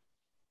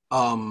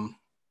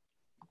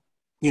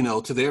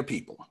 to their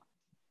people,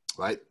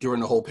 right,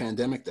 during the whole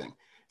pandemic thing.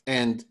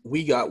 And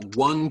we got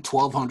one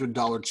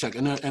 $1,200 check.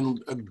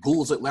 And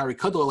ghouls at Larry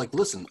Kudlow are like,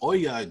 listen, all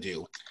you gotta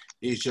do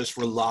is just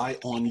rely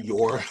on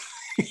your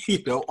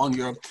on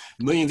your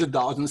millions of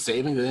dollars in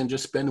savings and then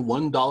just spend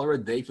 $1 a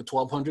day for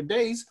 1,200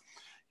 days,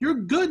 you're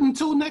good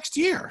until next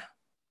year,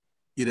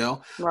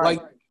 right.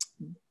 Like,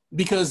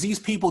 because these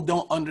people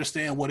don't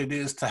understand what it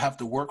is to have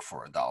to work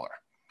for $1.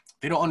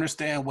 They don't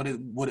understand what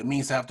it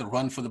means to have to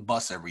run for the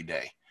bus every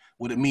day,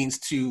 what it means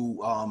to,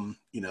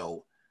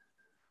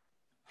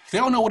 they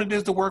don't know what it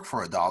is to work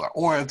for $1,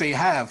 or if they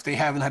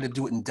haven't had to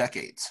do it in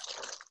decades.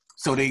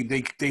 So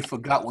they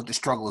forgot what the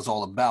struggle is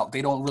all about.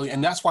 They don't really,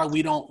 and that's why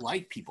we don't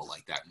like people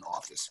like that in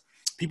office.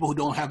 People who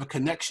don't have a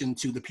connection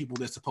to the people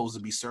they're supposed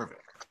to be serving.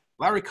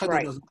 Larry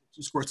Kudlow doesn't give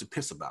 2 squirts of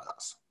piss about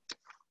us.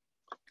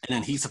 And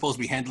then he's supposed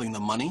to be handling the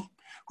money.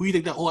 Who do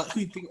you think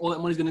all that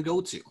money's going to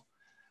go to?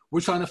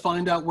 We're trying to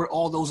find out where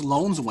all those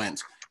loans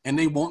went, and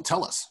they won't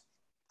tell us.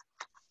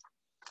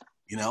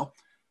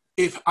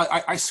 If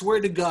I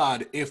swear to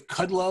God, if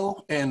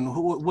Kudlow and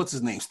what's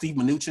his name, Steve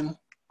Mnuchin,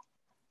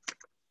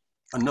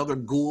 another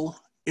ghoul,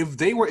 if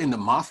they were in the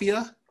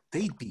mafia,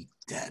 they'd be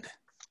dead.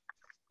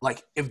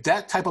 Like, if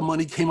that type of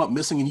money came up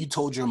missing and you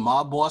told your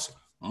mob boss,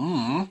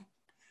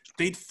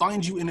 they'd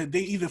find you they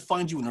either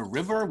find you in a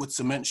river with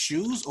cement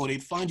shoes, or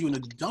they'd find you in a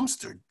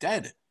dumpster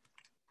dead.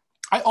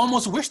 I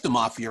almost wish the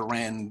mafia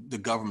ran the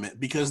government,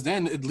 because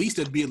then at least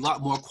there'd be a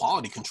lot more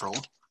quality control.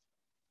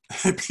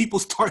 People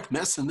start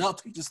messing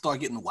up, they just start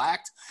getting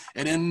whacked,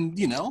 and then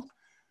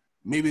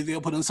maybe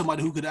they'll put in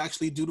somebody who could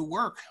actually do the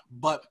work.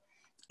 But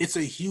it's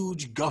a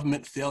huge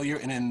government failure.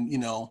 And then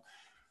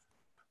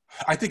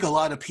I think a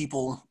lot of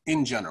people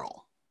in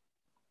general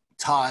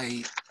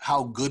tie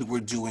how good we're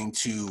doing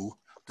to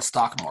the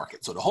stock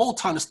market. So the whole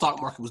time the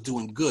stock market was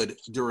doing good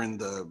during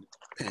the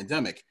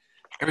pandemic,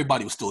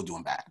 everybody was still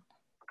doing bad.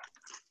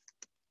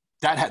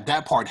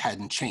 That part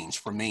hadn't changed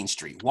for Main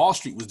Street. Wall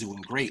Street was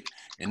doing great.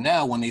 And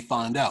now when they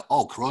find out,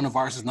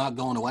 coronavirus is not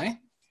going away,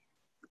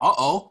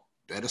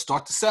 better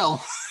start to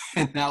sell.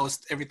 And now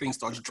everything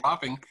starts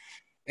dropping.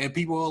 And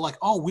people are like,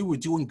 we were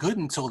doing good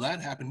until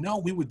that happened. No,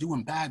 we were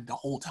doing bad the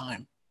whole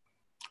time.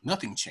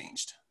 Nothing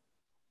changed,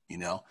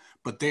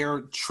 But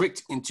they're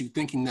tricked into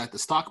thinking that the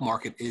stock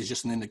market is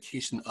just an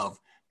indication of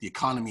the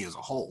economy as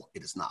a whole.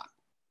 It is not.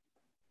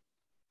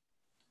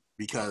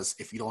 Because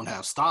if you don't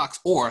have stocks,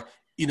 or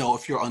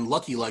if you're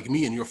unlucky like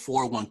me and your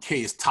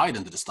 401k is tied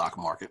into the stock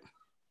market,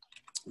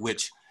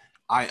 which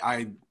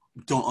I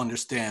don't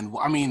understand.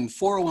 I mean,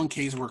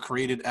 401ks were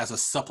created as a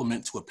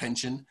supplement to a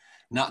pension,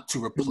 not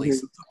to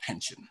replace the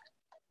pension.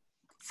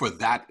 For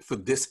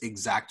this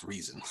exact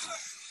reason.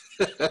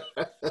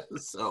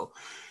 So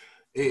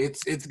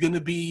it's gonna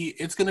be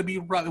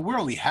right. We're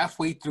only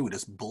halfway through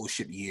this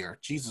bullshit year.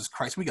 Jesus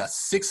Christ, we got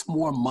 6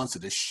 more months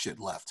of this shit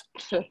left.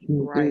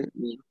 Right.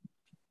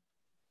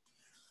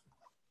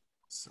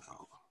 So.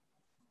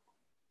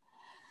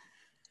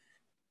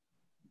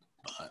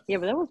 Yeah,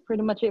 but that was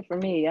pretty much it for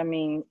me. I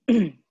mean,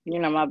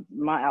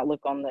 my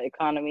outlook on the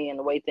economy and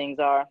the way things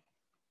are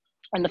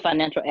and the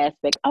financial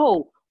aspect.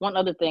 Oh, one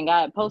other thing,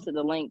 I posted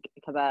the link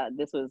because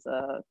this was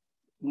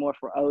more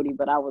for Odie,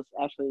 but I was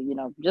actually,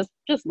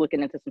 just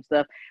looking into some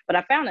stuff. But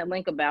I found that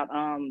link about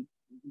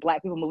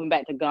Black people moving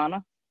back to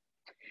Ghana.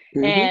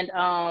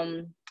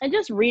 And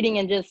just reading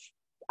and just,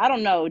 I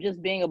don't know,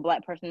 just being a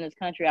Black person in this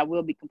country, I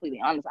will be completely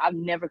honest, I've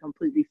never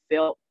completely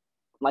felt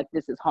like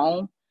this is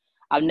home.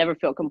 I've never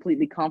felt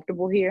completely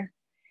comfortable here.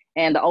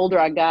 And the older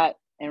I got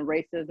and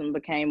racism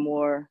became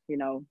more,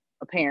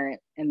 apparent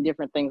and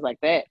different things like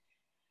that,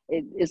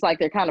 it's like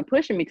they're kind of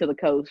pushing me to the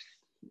coast,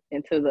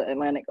 into the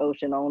Atlantic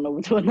Ocean, on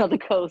over to another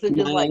coast. It's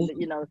just like,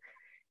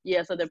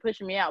 so they're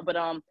pushing me out. But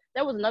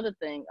that was another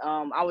thing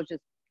I was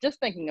just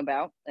thinking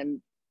about, and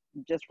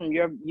just from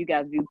you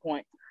guys'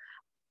 viewpoint.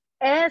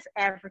 As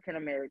African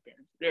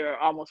Americans, there are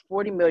almost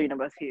 40 million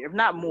of us here, if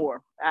not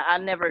more. I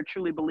never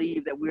truly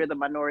believed that we're the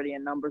minority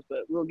in numbers,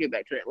 but we'll get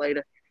back to that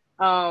later.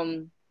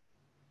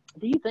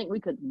 Do you think we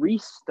could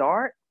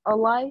restart a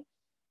life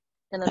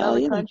in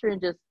another country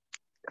and just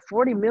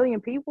 40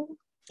 million people?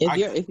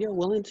 If you're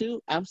willing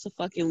to,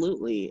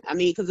 absolutely. I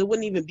mean, because it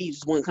wouldn't even be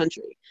just one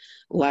country.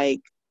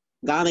 Like,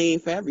 Ghana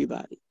ain't for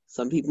everybody.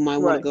 Some people might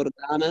want to go to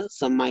Ghana.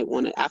 Some might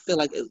want to. I feel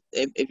like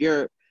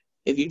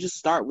if you just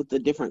start with the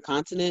different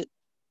continent,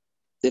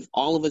 if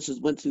all of us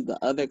just went to the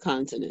other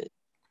continent,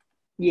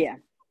 and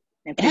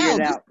figure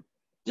it out,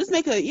 just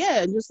make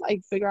just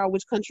like figure out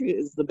which country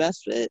is the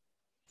best fit.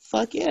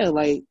 Fuck yeah,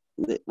 like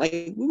we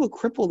would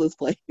cripple this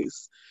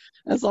place.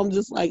 And so I'm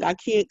just like, I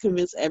can't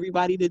convince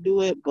everybody to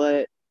do it,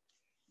 but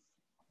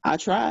I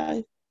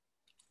try.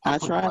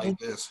 Like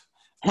this.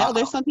 Hell,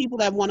 there's some people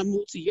that want to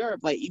move to Europe,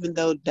 like, even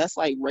though that's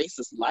like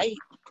racist light.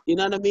 You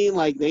know what I mean?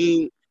 Like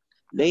they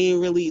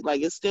ain't really,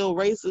 like, it's still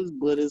racist,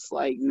 but it's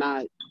like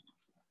not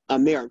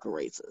America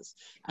racist.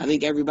 I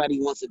think everybody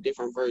wants a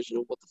different version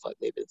of what the fuck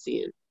they've been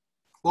seeing.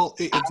 Well,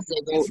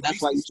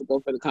 that's why you should go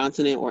for the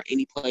continent or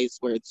any place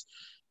where it's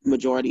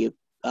majority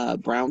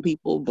of brown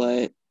people.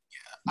 But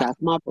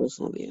that's my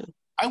personal view.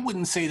 I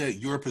wouldn't say that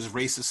Europe is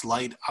racist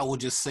light. I would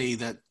just say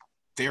that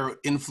their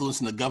influence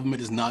in the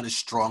government is not as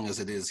strong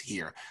as it is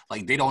here.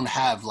 Like, they don't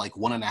have like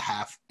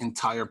 1.5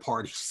 entire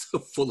parties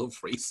full of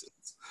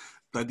racists.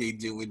 that they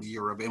do in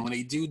Europe. And when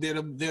they do,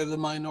 they're the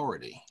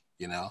minority,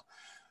 you know?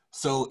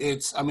 So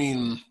it's, I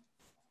mean,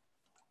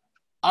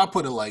 I'll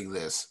put it like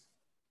this.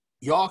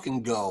 Y'all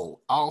can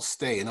go, I'll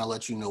stay, and I'll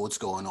let you know what's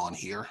going on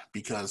here.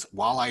 Because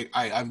while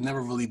I've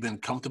never really been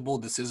comfortable,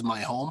 this is my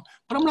home,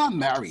 but I'm not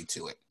married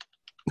to it.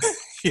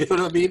 You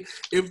know what I mean?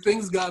 If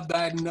things got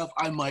bad enough,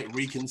 I might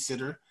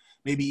reconsider,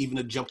 maybe even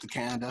a jump to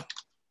Canada,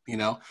 you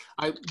know?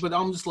 But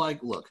I'm just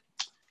like, look,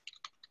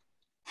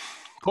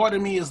 part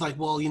of me is like,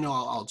 well, you know,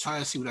 I'll try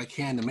to see what I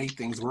can to make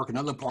things work.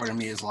 Another part of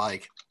me is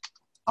like,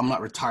 I'm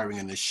not retiring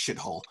in this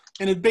shithole.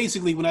 And it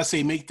basically, when I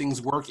say make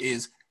things work,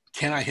 is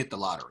can I hit the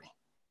lottery?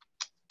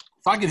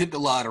 If I can hit the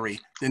lottery,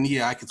 then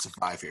yeah, I can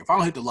survive here. If I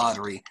don't hit the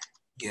lottery,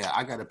 yeah,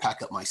 I got to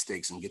pack up my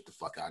stakes and get the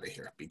fuck out of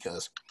here,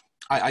 because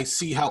I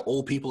see how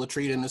old people are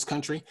treated in this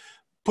country.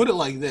 Put it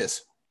like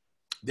this: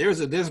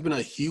 there's been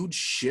a huge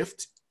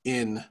shift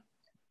in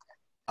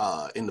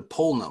the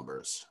poll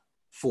numbers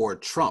for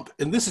Trump,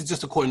 and this is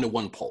just according to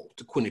one poll,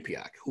 to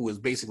Quinnipiac, who is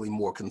basically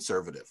more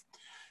conservative.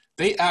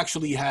 They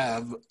actually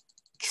have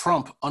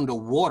Trump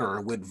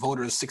underwater with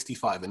voters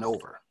 65 and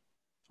over,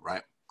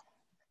 right?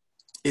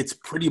 It's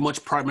pretty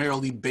much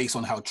primarily based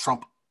on how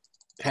Trump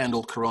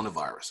handled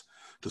coronavirus.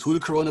 Because who the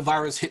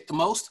coronavirus hit the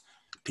most?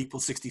 People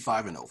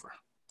 65 and over.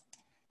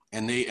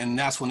 And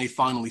that's when they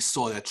finally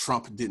saw that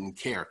Trump didn't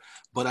care.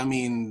 But I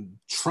mean,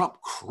 Trump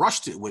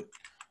crushed it with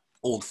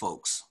old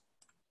folks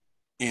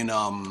in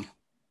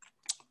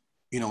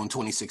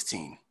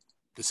 2016.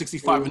 The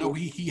 65 and over,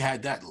 he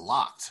had that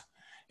locked.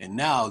 And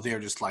now they're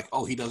just like,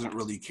 oh, he doesn't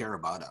really care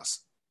about us.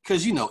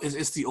 Because, you know,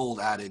 it's the old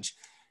adage,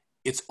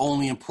 it's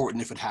only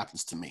important if it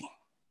happens to me.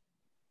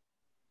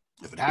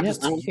 If it happens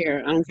to you,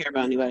 I don't care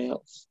about anybody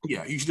else.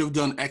 Yeah, you should have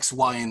done X,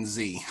 Y, and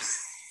Z.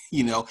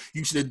 You know,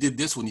 you should have did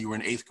this when you were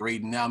in 8th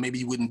grade, and now maybe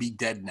you wouldn't be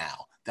dead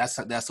now. That's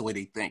the way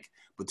they think.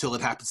 But till it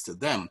happens to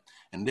them,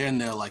 and then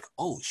they're like,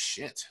 oh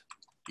shit,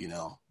 you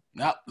know.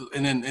 Now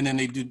and then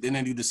they do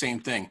the same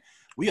thing.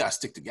 We gotta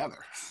stick together.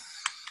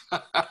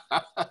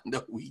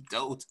 No, we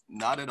don't.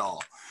 Not at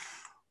all.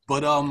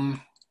 But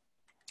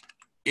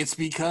it's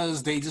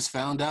because they just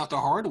found out the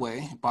hard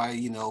way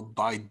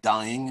by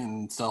dying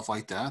and stuff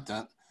like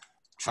that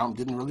Trump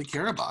didn't really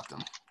care about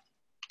them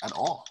at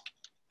all.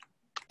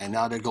 And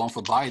now they're going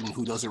for Biden,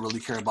 who doesn't really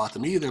care about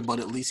them either, but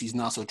at least he's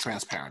not so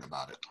transparent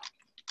about it.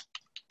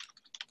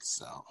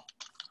 So.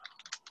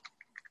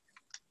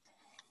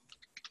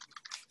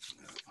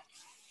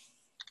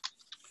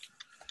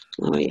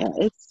 Oh, yeah.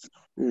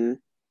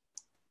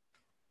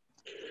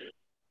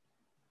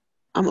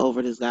 I'm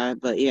over this guy,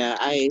 but yeah,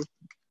 I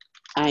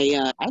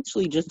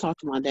actually just talked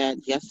to my dad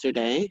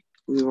yesterday.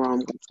 We were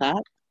on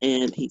WhatsApp,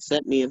 and he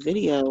sent me a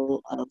video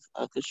of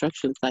a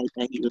construction site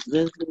that he was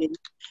visiting.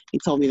 He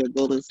told me they're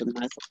building some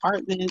nice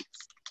apartments.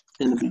 It's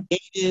going to be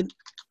gated,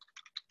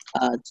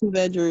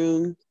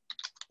 2-bedroom,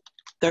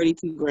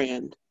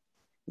 $32,000.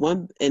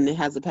 And it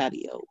has a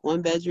patio.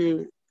 1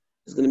 bedroom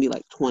is going to be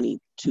like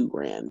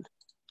 $22,000.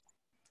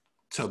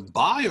 To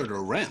buy or to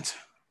rent?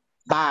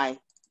 Buy.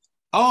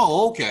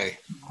 Oh, okay.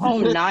 Oh,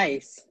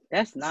 nice.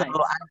 That's nice.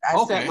 So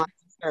I sent my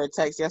sister a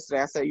text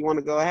yesterday. I said, "You want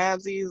to go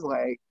halvesies?"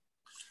 Like,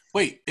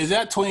 wait, is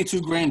that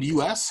 $22,000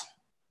 US?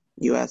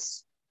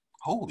 US.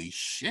 Holy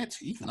shit!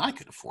 Even I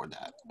could afford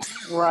that.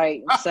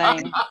 Right.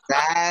 Same.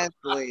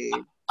 Exactly.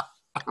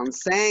 I'm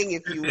saying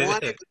if you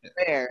want it, it's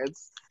there.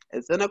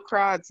 It's in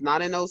Accra. It's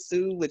not in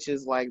Osu, which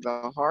is like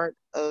the heart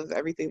of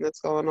everything that's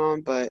going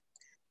on. But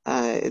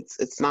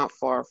it's not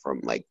far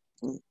from like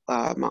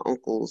my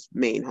uncle's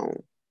main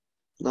home,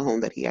 the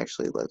home that he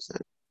actually lives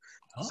in.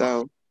 Oh.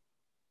 So,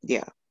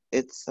 yeah,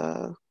 it's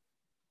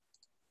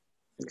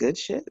good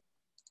shit.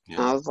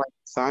 Yeah. I was like,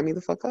 sign me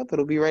the fuck up.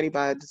 It'll be ready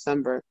by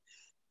December.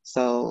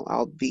 So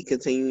I'll be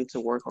continuing to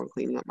work on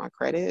cleaning up my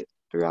credit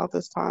throughout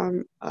this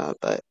time.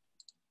 But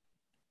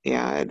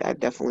yeah, I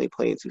definitely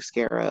plan to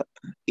scare up,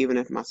 even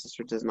if my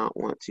sister does not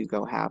want to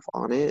go half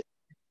on it.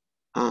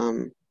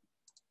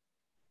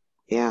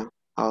 Yeah,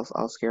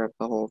 I'll scare up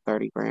the whole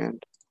 $30,000.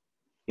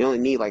 You only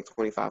need like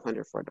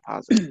 $2,500 for a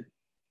deposit.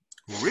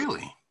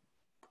 Really?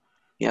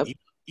 Yep.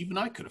 Even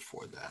I could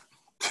afford that.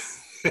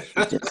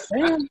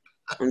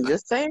 I'm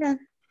just saying.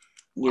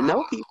 You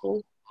know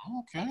people.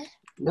 Okay.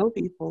 Know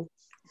people.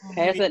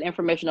 Pass that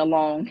information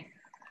along.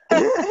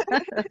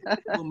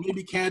 Well,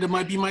 maybe Canada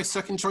might be my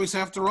second choice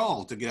after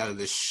all to get out of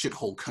this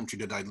shithole country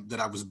that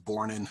I was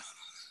born in.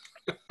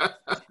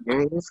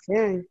 I'm just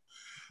kidding.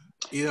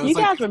 You know, you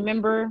guys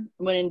remember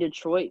when in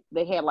Detroit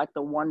they had like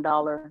the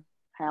 $1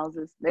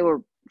 houses? They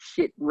were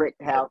shit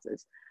wrecked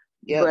houses.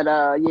 Yeah. But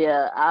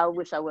yeah, I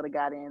wish I would have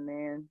got in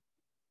then.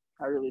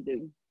 I really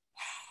do.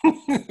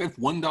 If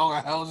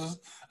 $1 houses,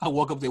 I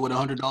walk up there with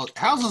 $100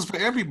 houses for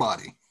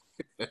everybody.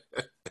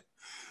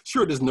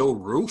 Sure, there's no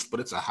roof, but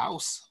it's a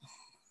house.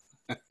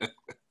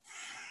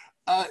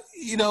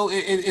 You know,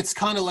 it's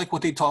kind of like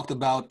what they talked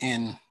about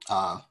in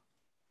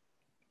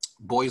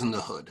Boys in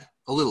the Hood,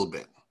 a little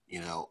bit,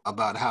 you know,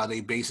 about how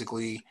they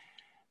basically,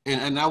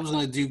 and I was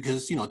going to do,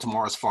 because, you know,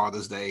 tomorrow's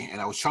Father's Day, and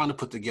I was trying to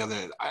put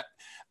together,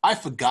 I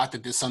forgot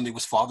that this Sunday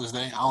was Father's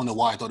Day. I don't know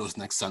why I thought it was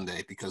next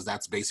Sunday, because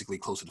that's basically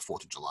close to the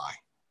 4th of July.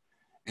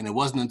 And it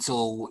wasn't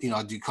until,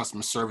 I do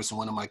customer service and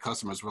one of my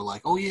customers were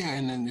like, oh yeah,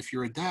 and then if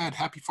you're a dad,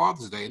 happy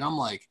Father's Day. And I'm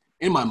like,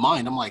 in my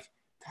mind, I'm like,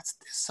 that's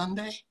this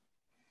Sunday?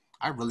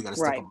 I really got to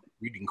step up my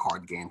greeting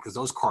card game, because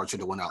those cards should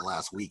have went out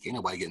last week. Ain't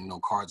nobody getting no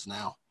cards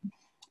now.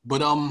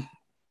 But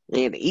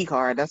yeah, the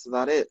e-card, that's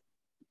about it.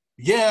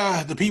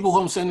 Yeah, the people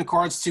who I'm sending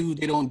cards to,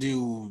 they don't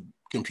do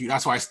computer.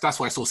 That's why I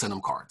still send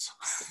them cards.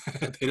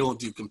 They don't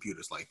do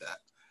computers like that.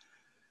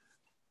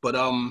 But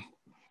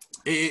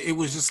it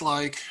was just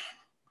like,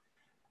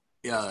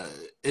 yeah.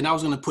 And I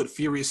was gonna put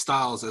Furious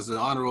Styles as an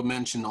honorable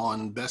mention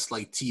on best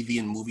like TV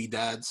and movie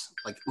dads,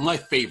 like my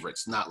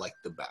favorites, not like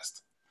the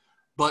best.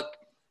 But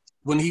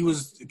when he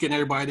was getting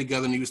everybody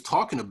together and he was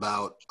talking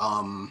about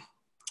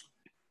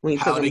when he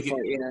how took they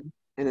them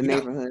in the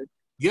neighborhood.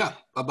 Yeah,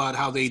 about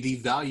how they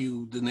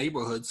devalue the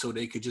neighborhood so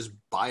they could just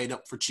buy it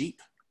up for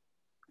cheap,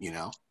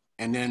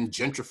 and then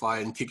gentrify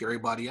it and kick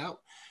everybody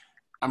out.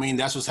 I mean,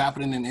 that's what's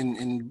happening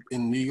in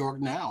New York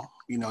now.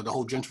 The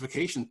whole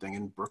gentrification thing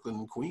in Brooklyn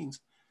and Queens,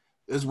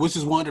 which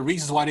is one of the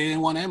reasons why they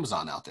didn't want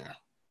Amazon out there.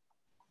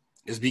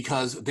 Is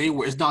because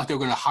it's not they're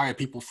going to hire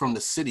people from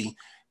the city.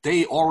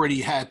 They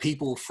already had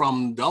people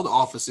from the other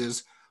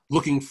offices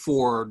looking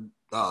for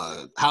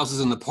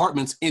houses and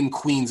apartments in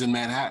Queens and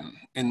Manhattan,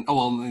 in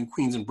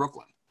Queens and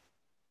Brooklyn.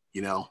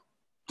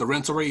 The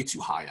rent's already too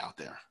high out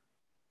there.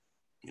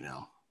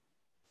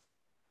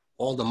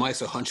 All the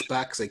mice are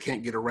hunchbacks. They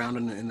can't get around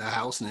in the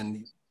house,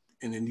 and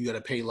then you got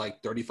to pay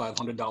like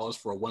 $3,500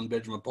 for a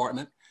 1-bedroom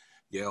apartment.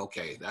 Yeah,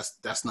 okay,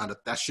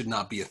 that should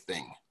not be a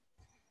thing.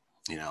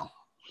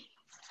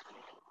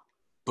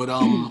 But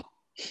I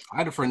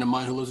had a friend of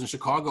mine who lives in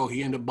Chicago.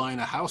 He ended up buying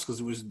a house because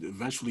it was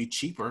eventually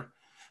cheaper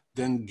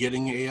than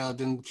getting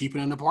than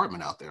keeping an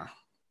apartment out there,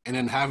 and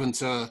then having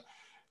to,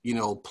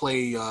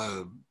 play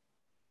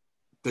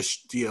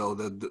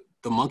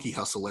the monkey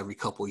hustle every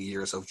couple of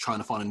years of trying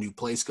to find a new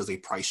place because they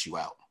price you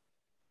out.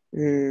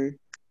 Mm.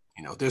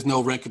 There's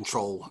no rent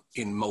control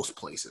in most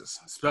places,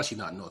 especially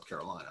not in North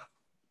Carolina.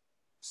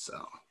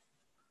 So,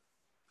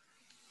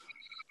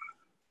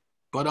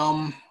 but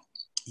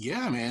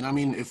yeah, man. I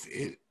mean,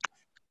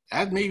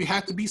 that maybe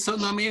had to be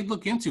something I may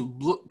look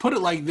into. Put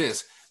it like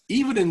this: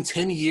 even in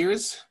 10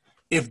 years,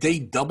 if they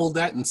double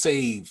that and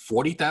say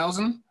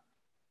 40,000,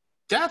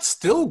 that's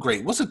still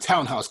great. What's a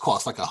townhouse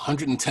cost? Like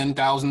 $110,000,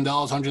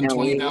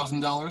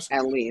 $120,000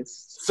 at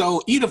least.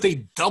 So even if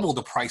they double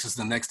the prices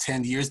in the next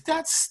 10 years,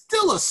 that's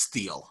still a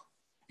steal.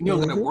 And you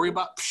don't got to worry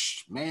about,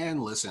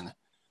 man. Listen,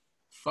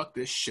 fuck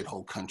this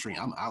shithole country.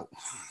 I'm out.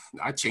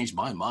 I changed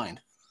my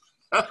mind.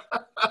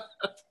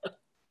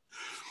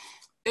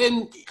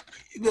 And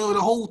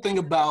the whole thing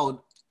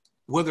about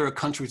whether a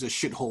country's a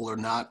shithole or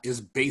not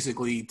is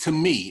basically, to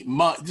me,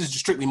 this is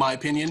strictly my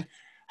opinion,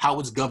 how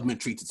its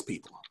government treats its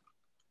people.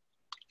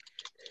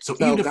 So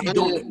even if you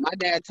don't, my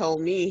dad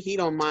told me he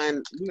don't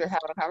mind. We were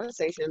having a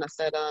conversation. I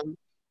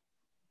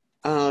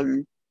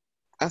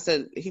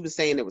said he was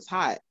saying it was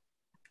hot.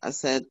 I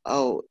said,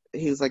 oh,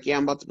 he was like, yeah,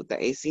 I'm about to put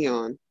the AC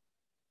on.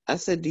 I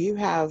said, do you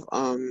have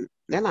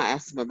then I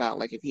asked him about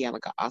like if he had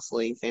like an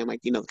oscillating fan,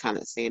 like kind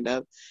of stand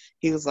up.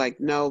 He was like,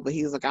 no, but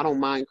he was like, I don't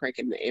mind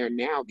cranking the air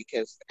now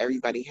because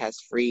everybody has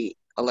free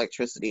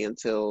electricity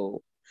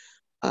until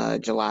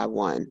July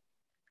 1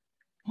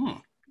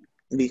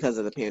 because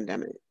of the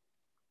pandemic.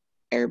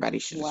 Everybody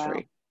shit is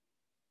free.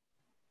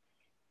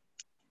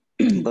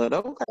 But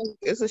okay,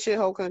 it's a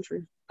shithole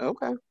country.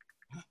 Okay.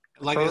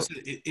 Like I said,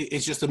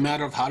 it's just a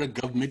matter of how the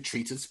government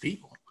treats its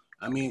people.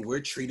 I mean, we're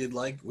treated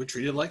like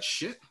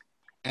shit.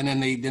 And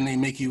then they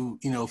make you,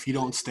 if you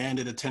don't stand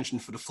at attention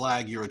for the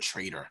flag, you're a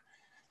traitor.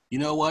 You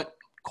know what?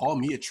 Call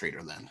me a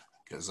traitor then,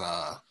 because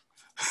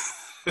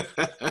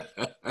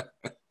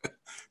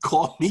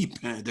call me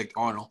Benedict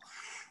Arnold,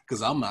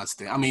 because I'm not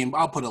staying. I mean,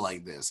 I'll put it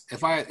like this: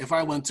 if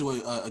I went to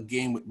a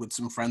game with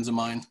some friends of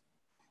mine,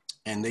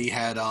 and they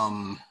had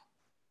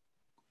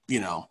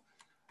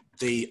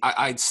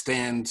I'd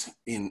stand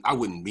in. I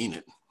wouldn't mean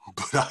it,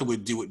 but I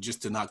would do it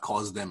just to not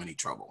cause them any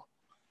trouble.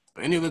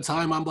 But any other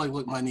time, I'm like,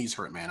 look, my knees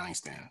hurt, man. I ain't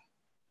standing.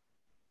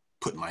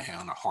 Putting my hand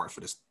on the heart for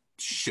this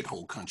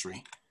shithole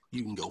country.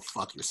 You can go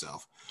fuck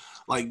yourself.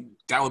 Like,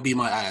 that would be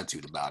my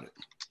attitude about it,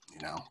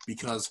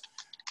 because,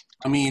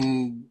 I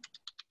mean,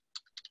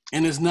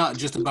 and it's not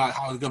just about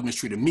how the government's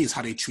treated me, it's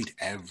how they treat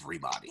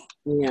everybody.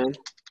 Yeah.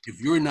 If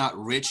you're not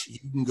rich, you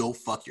can go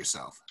fuck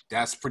yourself.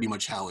 That's pretty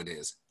much how it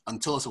is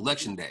until it's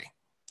election day.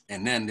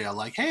 And then they're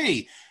like,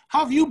 hey, how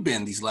have you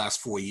been these last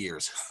 4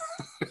 years?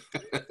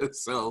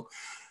 So,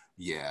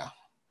 yeah,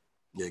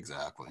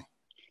 exactly.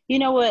 You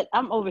know what?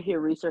 I'm over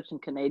here researching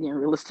Canadian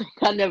real estate.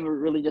 I never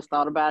really just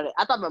thought about it.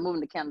 I thought about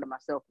moving to Canada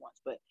myself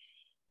once, but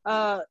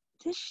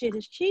this shit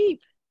is cheap.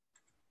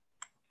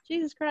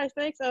 Jesus Christ,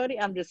 thanks, Odie.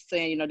 I'm just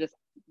saying, just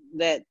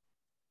that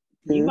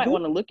you might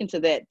want to look into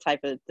that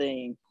type of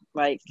thing.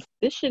 Like,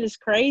 this shit is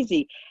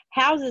crazy.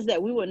 Houses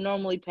that we would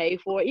normally pay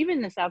for,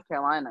 even in South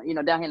Carolina,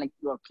 down here in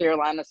the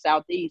Carolina,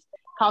 Southeast,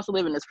 cost of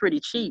living is pretty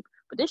cheap,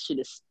 but this shit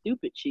is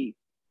stupid cheap.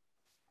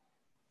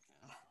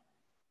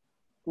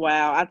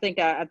 Wow, I think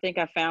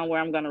I found where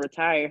I'm going to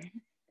retire,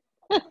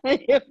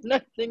 if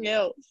nothing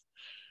else.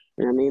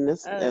 I mean,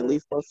 this at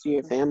least close to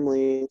your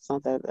family. It's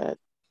not that bad.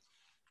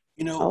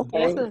 You know,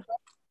 okay. That's a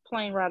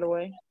plane right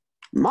away.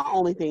 My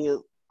only thing is,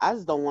 I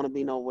just don't want to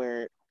be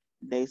nowhere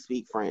they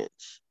speak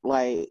French.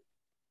 Like,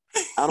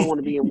 I don't want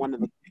to be in one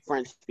of the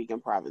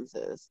French-speaking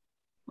provinces.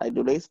 Like,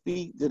 do they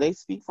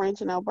speak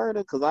French in Alberta?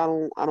 Because I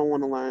don't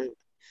want to learn.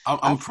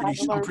 I'm pretty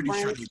sure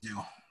you do.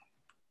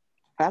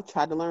 I've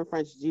tried to learn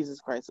French. Jesus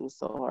Christ, it was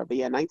so hard. But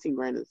yeah, 19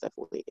 grand is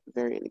definitely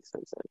very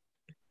inexpensive.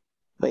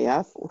 But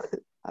yeah,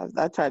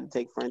 I tried to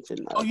take French in.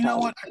 Oh, you know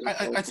what?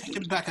 I take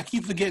it back. I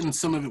keep forgetting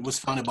some of it was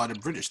founded by the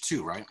British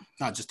too, right?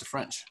 Not just the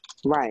French.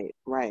 Right.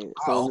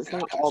 So it's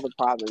not all the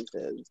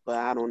provinces, but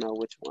I don't know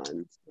which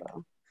ones.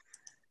 So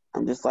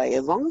I'm just like,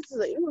 as long as it's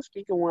an English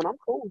speaking one, I'm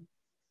cool.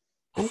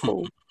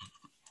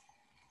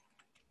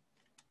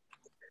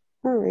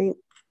 All right.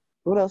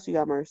 What else you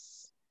got,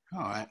 Merce?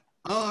 All right.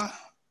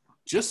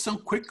 Just some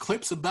quick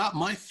clips about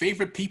my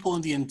favorite people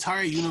in the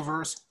entire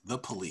universe, the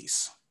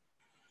Police.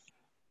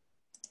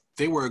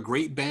 They were a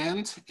great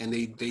band, and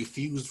they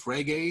fused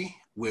reggae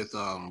with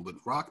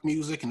rock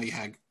music, and they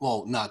had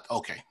not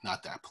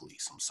that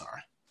Police. I'm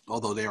sorry,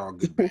 although they are a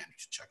good band, you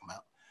should check them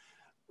out.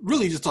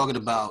 Really, just talking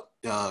about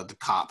the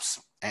Cops,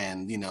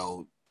 and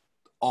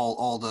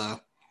all the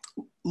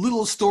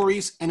little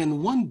stories, and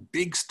then one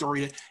big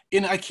story.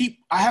 And I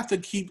have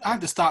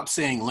to stop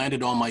saying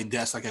landed on my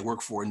desk like I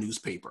work for a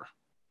newspaper.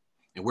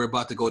 And we're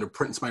about to go to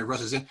print, and somebody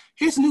rushes in,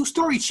 here's a new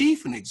story,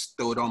 Chief, and they just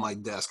throw it on my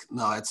desk.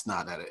 No, it's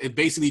not that. It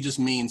basically just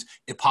means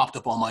it popped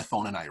up on my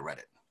phone and I read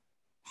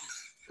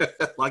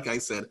it. Like I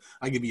said,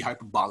 I can be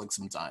hyperbolic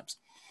sometimes.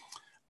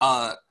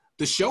 The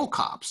show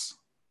Cops,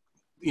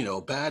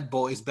 bad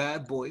boys,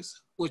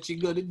 what you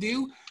gonna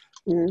do?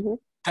 Mm-hmm.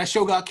 That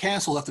show got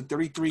canceled after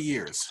 33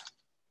 years.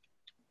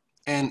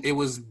 And it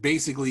was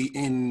basically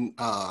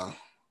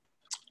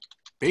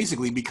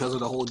because of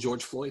the whole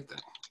George Floyd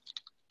thing,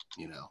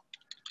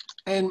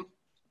 And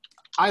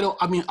out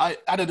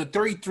of the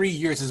 33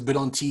 years it's been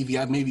on TV,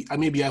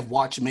 I've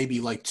watched maybe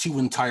like 2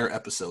 entire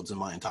episodes in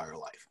my entire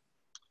life.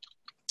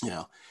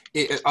 I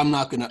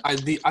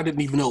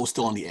didn't even know it was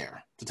still on the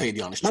air, to tell you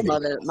the honest truth.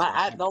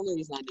 The only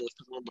reason I do is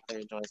because my mother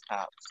enjoys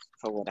Cops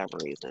for whatever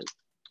reason.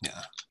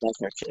 Yeah.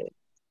 That's her shit.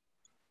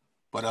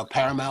 But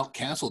Paramount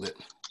canceled it.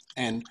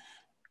 And,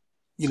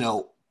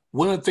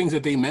 one of the things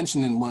that they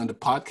mentioned in one of the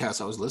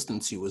podcasts I was listening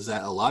to was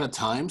that a lot of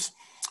times,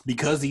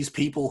 because these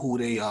people who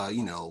they,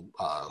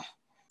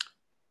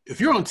 if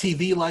you're on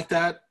TV like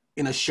that,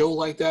 in a show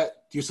like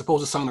that, you're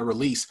supposed to sign a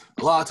release.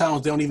 A lot of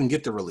times they don't even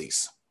get the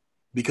release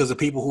because the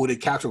people who they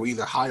capture were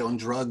either high on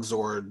drugs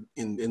or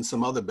in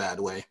some other bad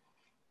way.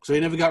 So they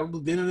never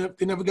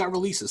got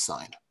releases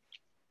signed.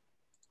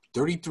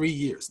 33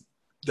 years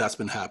that's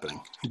been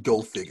happening.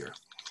 Go figure.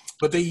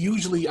 But they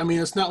usually,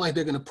 it's not like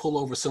they're going to pull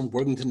over some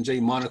Worthington J.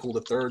 Monacle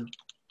III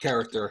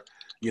character,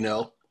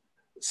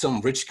 some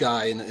rich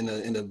guy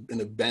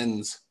in a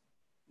Benz,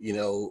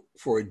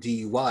 for a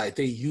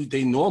DUI.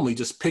 They normally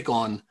just pick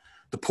on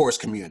the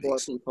poorest communities. Poor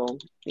people.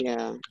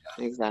 Yeah,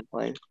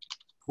 exactly.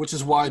 Which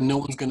is why no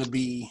one's gonna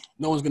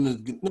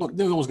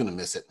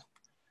miss it.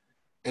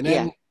 And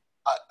then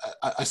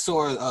I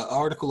saw an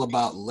article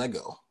about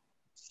Lego.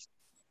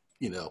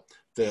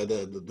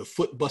 The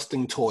foot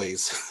busting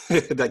toys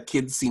that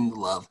kids seem to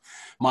love.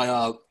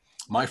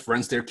 My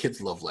friends, their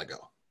kids love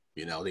Lego.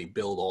 They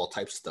build all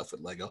types of stuff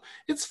with Lego.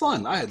 It's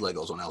fun. I had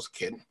Legos when I was a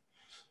kid.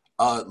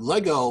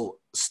 Lego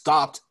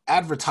stopped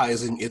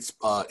advertising its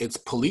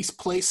police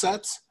play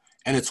sets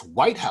and its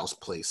White House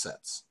play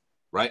sets,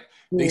 right?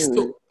 They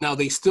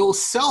still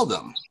sell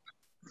them.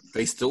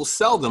 They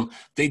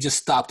just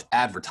stopped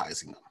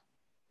advertising them.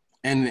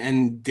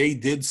 And they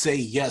did say,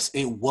 yes,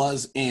 it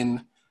was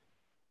in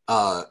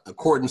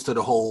accordance to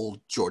the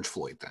whole George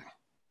Floyd thing,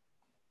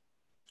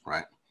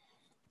 right?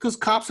 Because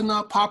cops are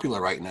not popular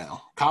right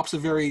now. Cops are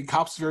very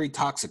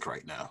toxic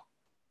right now,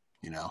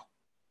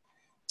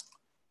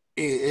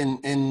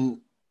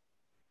 And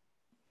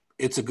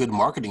it's a good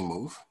marketing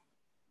move.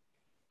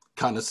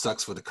 Kind of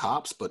sucks for the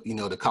cops, but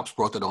the cops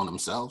brought it on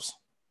themselves.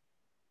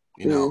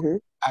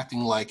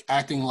 Acting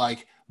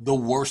like the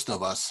worst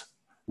of us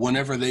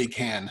whenever they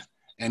can,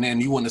 and then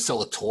you want to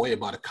sell a toy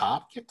about a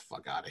cop? Get the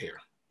fuck out of here.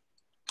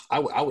 I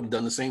would have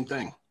done the same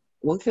thing.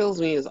 What kills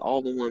me is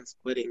all the ones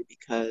quitting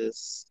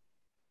because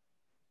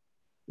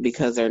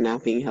they're now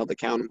being held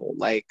accountable.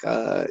 Like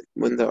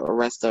when the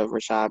arrest of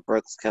Rayshard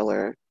Brooks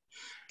killer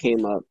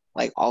came up,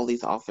 like all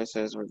these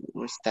officers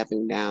were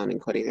stepping down and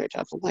quitting their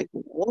jobs. I'm like,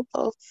 what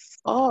the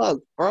fuck,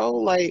 bro?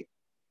 Like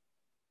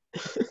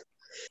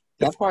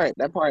that part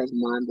is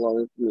mind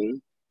blowing to me.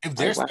 If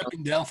they're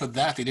stepping down for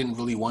that, they didn't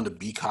really want to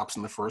be cops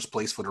in the first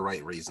place for the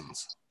right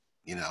reasons.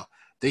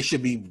 They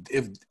should be,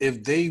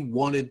 if they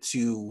wanted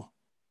to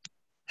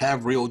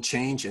have real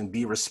change and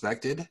be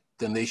respected,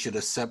 then they should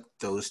accept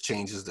those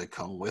changes that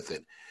come with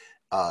it.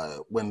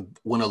 When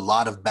a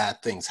lot of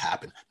bad things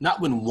happen,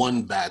 not when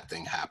one bad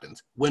thing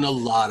happens, when a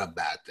lot of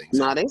bad things.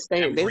 No, they're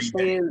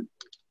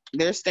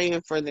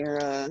staying for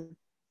their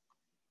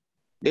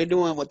They're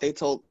doing what they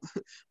tell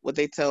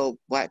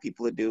Black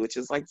people to do, which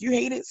is like, you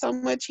hate it so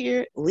much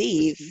here,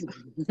 leave.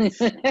 That's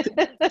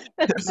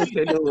what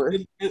they're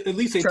doing. At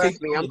least they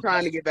trust me. I'm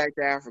trying to get back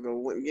to Africa.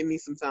 Give me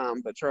some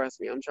time, but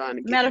trust me, I'm trying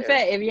to get Matter of there.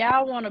 fact, if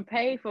y'all want to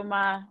pay for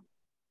my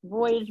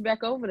voyage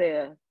back over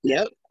there,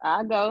 yep,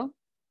 I'll go.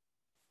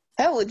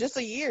 Hell, just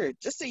a year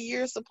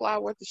supply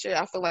worth of shit.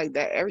 I feel like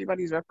that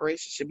everybody's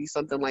reparations should be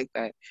something like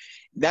that.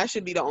 That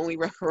should be the only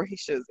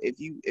reparations.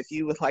 If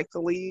you would like to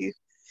leave,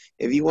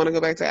 if you want to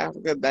go back to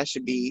Africa, that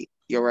should be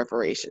your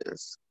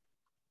reparations.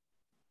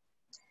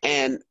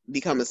 And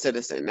become a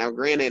citizen. Now,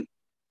 granted,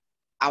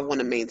 I want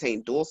to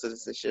maintain dual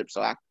citizenship,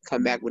 so I can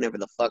come back whenever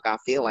the fuck I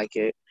feel like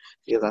it,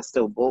 because I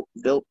still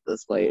built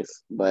this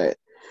place. But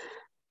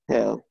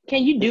hell,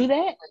 can you do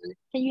that?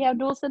 Can you have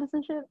dual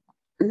citizenship?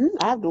 Mm-hmm.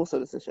 I have dual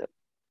citizenship.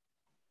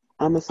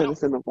 I'm a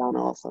citizen of Ghana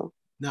also.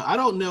 Now, I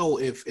don't know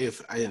if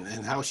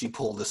and how she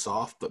pulled this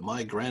off, but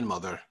my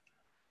grandmother,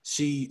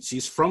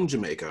 she's from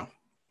Jamaica,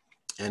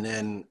 and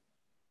then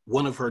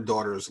one of her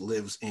daughters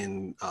lives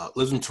in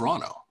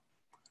Toronto.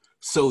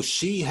 So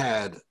she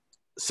had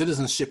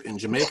citizenship in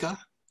Jamaica,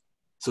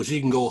 so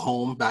she can go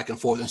home back and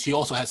forth, and she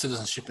also had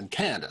citizenship in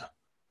Canada,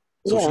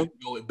 so she can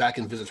go back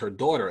and visit her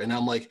daughter. And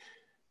I'm like,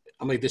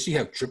 does she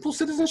have triple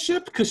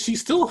citizenship? Because she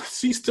still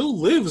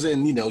lives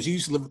in, she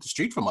used to live up the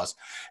street from us.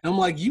 And I'm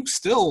like,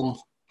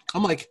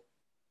 I'm like,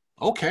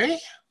 okay,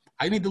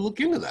 I need to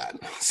look into that.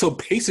 So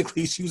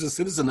basically, she was a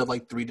citizen of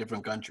like 3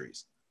 different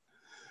countries.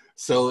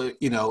 So,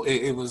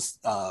 it was,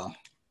 I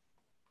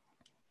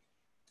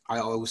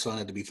always found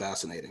it to be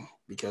fascinating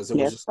because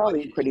it's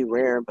probably pretty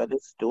rare, but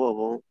it's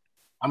doable.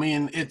 I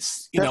mean,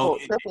 it's,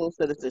 triple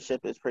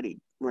citizenship is pretty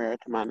rare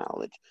to my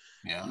knowledge.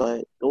 Yeah.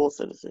 But dual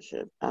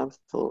citizenship,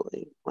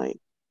 absolutely. Like,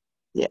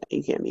 yeah,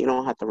 you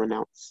don't have to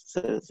renounce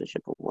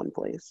citizenship of one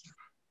place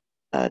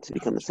to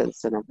become a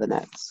citizen of the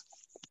next.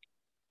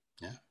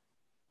 Yeah.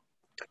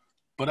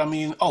 But I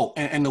mean,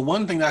 and the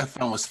one thing that I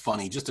found was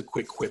funny, just a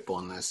quick quip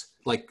on this,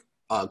 like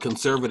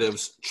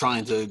conservatives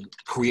trying to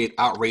create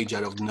outrage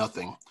out of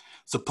nothing.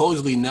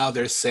 Supposedly now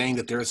they're saying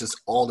that there's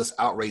all this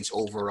outrage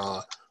over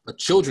a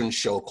children's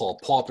show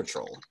called Paw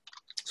Patrol.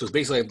 So it's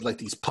basically like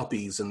these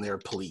puppies and their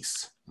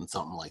police and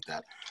something like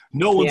that.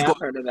 I've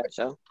heard of that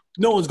show.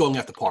 No one's going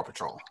after Paw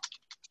Patrol.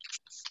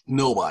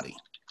 Nobody.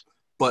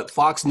 But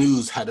Fox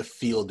News had a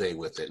field day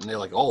with it. And they're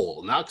like,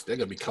 oh, now they're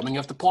going to be coming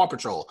after Paw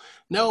Patrol.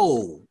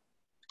 No,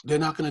 they're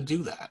not going to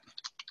do that.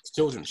 It's a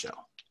children's show.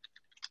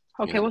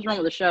 Okay, what's wrong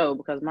with the show?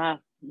 Because my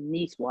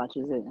niece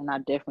watches it, and I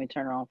definitely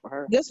turn it on for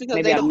her. Just because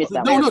maybe I missed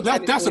that. No,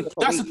 that's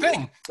the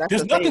thing.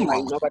 There's nothing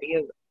wrong.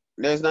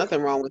 There's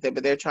nothing wrong with it,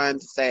 but they're trying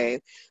to say,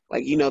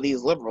 like,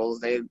 these liberals,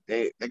 they're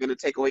going to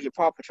take away your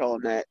Paw Patrol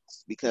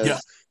next because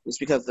it's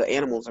because the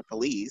animals are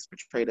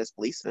portrayed as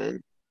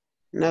policemen.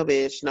 No,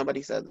 bitch,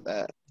 nobody said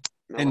that.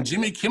 And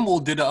Jimmy Kimmel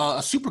did a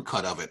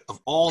supercut of it, of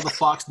all the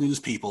Fox News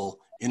people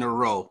in a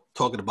row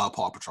talking about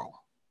Paw Patrol.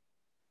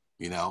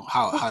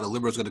 How the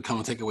liberals are going to come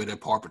and take away their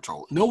Paw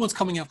Patrol. No one's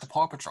coming after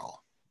Paw Patrol.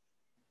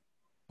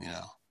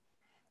 Now,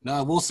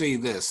 I will say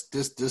this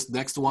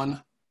next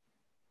one,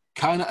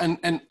 kind of,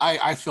 and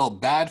I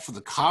felt bad for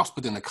the cops,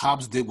 but then the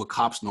cops did what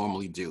cops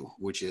normally do,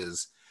 which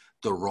is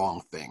the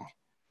wrong thing.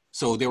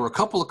 So there were a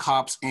couple of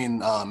cops in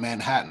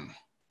Manhattan,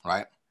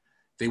 right?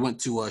 They went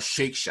to a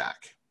Shake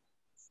Shack,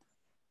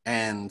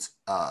 and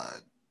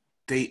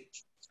they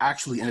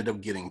actually ended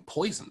up getting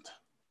poisoned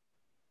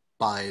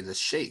by the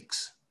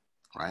shakes,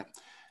 right?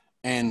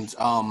 And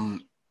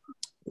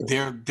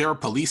their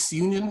police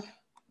union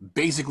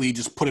basically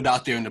just put it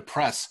out there in the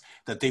press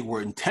that they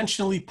were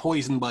intentionally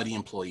poisoned by the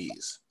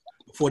employees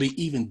before they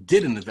even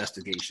did an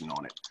investigation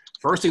on it.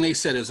 First thing they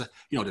said is,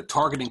 they're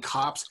targeting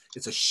cops.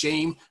 It's a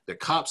shame that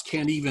cops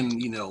can't even,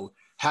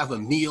 have a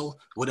meal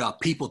without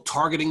people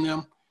targeting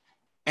them.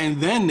 And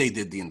then they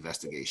did the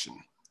investigation.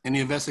 And the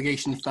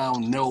investigation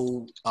found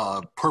no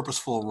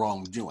purposeful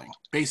wrongdoing.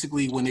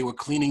 Basically, when they were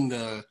cleaning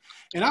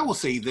and I will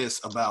say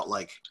this about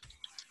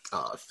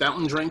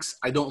fountain drinks.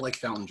 I don't like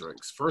fountain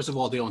drinks. First of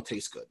all, they don't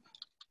taste good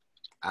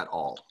at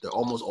all. They're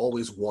almost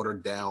always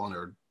watered down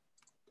or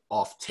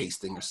off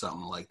tasting or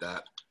something like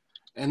that.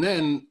 And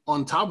then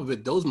on top of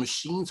it, those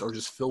machines are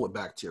just filled with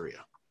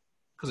bacteria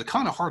because they're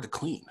kind of hard to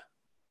clean,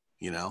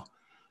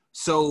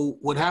 So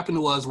what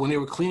happened was when they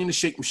were cleaning the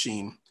shake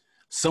machine,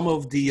 some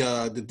of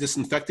the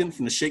disinfectant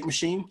from the shake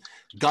machine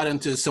got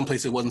into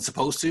someplace it wasn't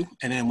supposed to.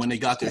 And then when they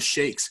got their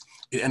shakes,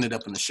 it ended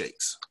up in the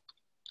shakes.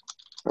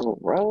 Oh,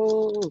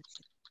 gross.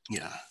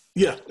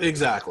 Yeah,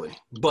 exactly.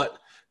 But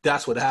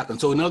that's what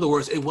happened. So in other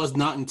words, it was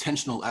not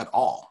intentional at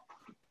all.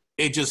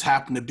 It just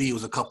happened to be, it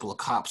was a couple of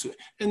cops.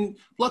 And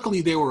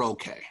luckily they were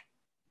okay.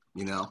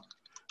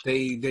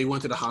 They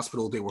went to the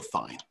hospital. They were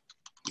fine.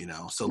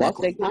 So that's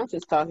their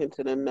conscience talking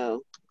to them,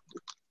 though.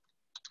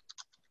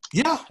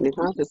 Yeah.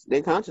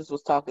 Their conscience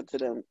was talking to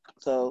them.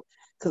 So,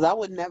 because I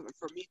would never,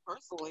 for me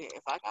personally,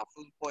 if I got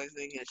food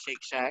poisoning at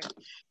Shake Shack,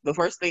 the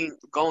first thing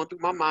going through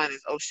my mind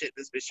is, oh shit,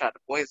 this bitch tried to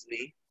poison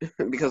me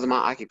because of my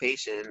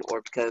occupation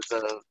or because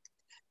of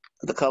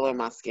the color of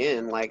my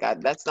skin. Like,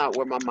 that's not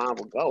where my mind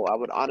would go. I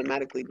would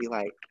automatically be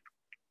like,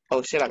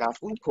 oh shit, I got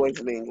food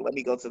poisoning. Let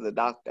me go to the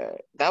doctor.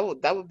 That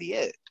would be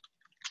it.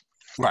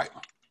 Right.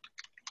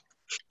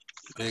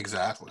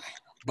 Exactly.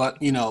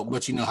 But you know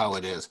how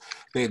it is.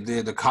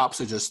 The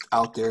cops are just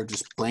out there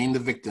just playing the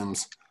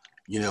victims,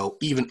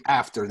 even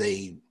after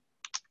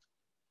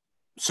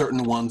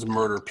certain ones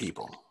murder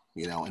people,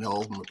 and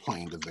all of them are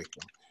playing the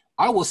victim.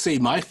 I will say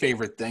my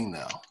favorite thing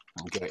though,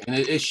 okay, and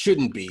it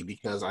shouldn't be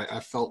because I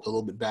felt a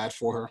little bit bad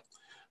for her.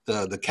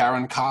 The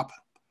Karen cop,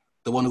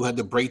 the one who had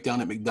the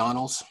breakdown at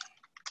McDonald's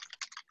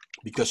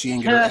because she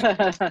didn't get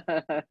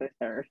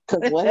her.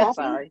 What happened?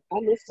 Sorry. I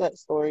missed that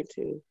story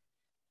too.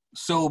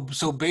 So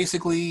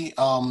basically,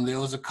 there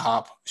was a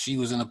cop. She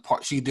was in a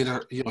park. She did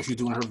her, she was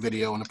doing her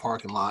video in the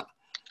parking lot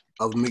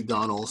of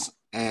McDonald's,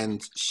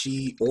 and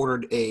she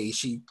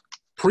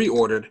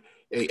pre-ordered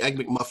a Egg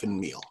McMuffin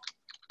meal,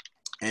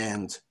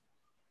 and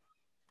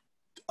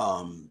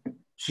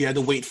she had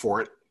to wait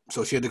for it.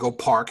 So she had to go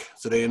park.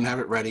 So they didn't have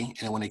it ready.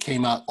 And when they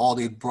came out, all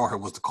they brought her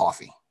was the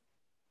coffee.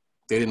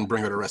 They didn't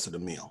bring her the rest of the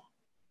meal.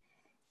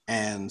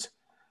 And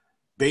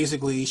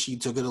basically, she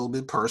took it a little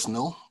bit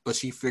personal, but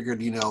she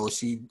figured,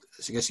 she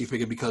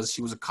figured because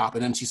she was a cop.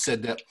 And then she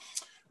said that,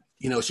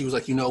 she was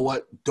like, you know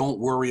what? Don't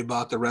worry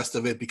about the rest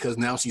of it because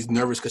now she's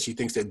nervous because she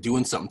thinks they're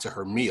doing something to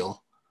her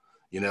meal,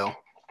 And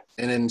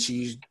then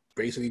she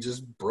basically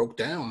just broke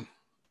down,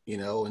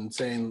 and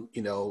saying,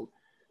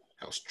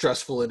 how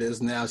stressful it is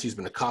now. She's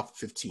been a cop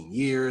for 15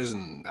 years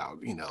and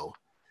now,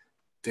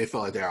 they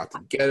felt like they're out to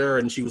get her.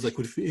 And she was like,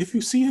 if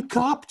you see a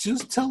cop,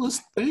 just tell us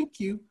thank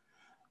you.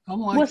 I'm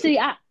like, well, see,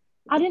 I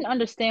didn't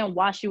understand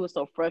why she was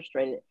so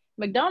frustrated.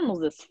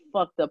 McDonald's is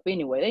fucked up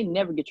anyway. They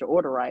never get your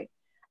order right.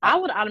 I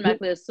would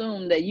automatically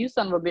assume that you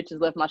son of a bitches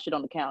left my shit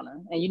on the counter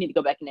and you need to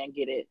go back in there and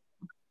get it.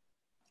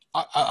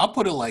 I'll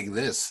put it like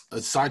this,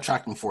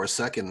 sidetracking for a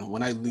second.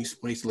 When I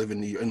used to live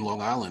in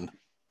Long Island,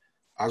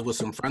 I was with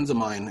some friends of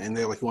mine and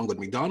they're like, you want to go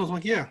to McDonald's? I'm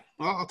like, yeah,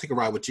 I'll take a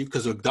ride with you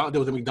because there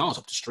was a McDonald's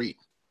up the street.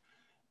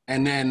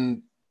 And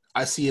then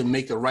I see him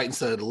make the right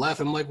instead of the left.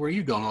 And I'm like, where are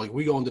you going? I'm like,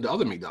 we're going to the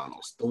other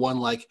McDonald's, the one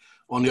like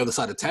on the other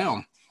side of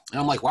town. And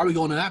I'm like, why are we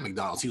going to that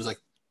McDonald's? He was like,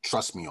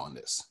 trust me on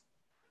this.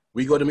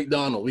 We go to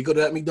McDonald's. We go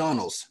to that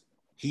McDonald's.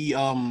 He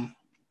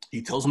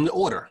tells him to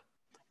order.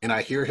 And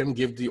I hear him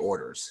give the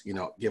orders,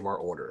 give our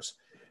orders.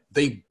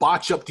 They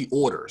botch up the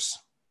orders,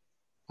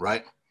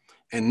 right?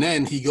 And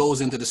then he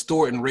goes into the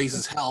store and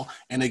raises hell,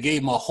 and they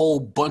gave him a whole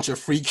bunch of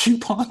free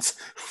coupons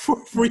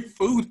for free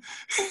food.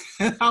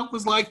 And I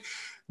was like,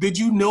 did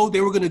you know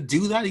they were going to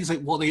do that? He's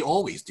like, well, they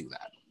always do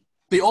that.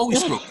 They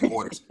always screw up the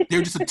orders.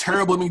 They're just a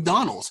terrible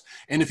McDonald's.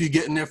 And if you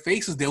get in their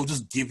faces, they'll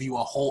just give you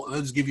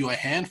a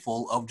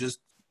handful of just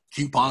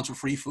coupons for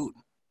free food.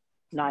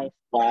 Nice.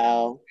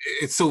 Wow.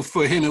 So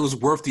for him, it was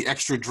worth the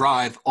extra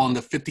drive on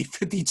the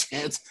 50-50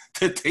 chance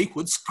that they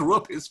would screw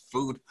up his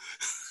food.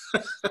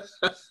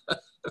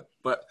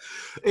 But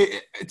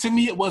to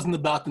me, it wasn't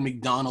about the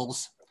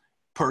McDonald's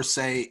per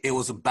se. It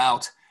was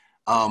about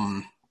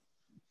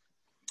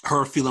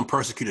her feeling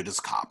persecuted as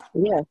a cop.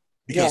 Yeah.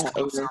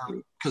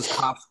 Because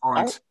cops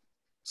aren't.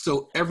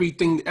 So every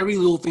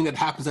little thing that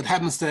happens that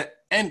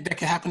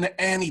can happen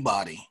to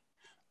anybody.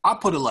 I'll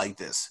put it like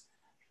this.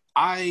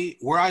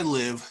 Where I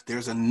live,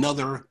 there's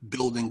another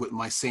building with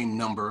my same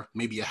number,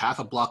 maybe a half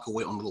a block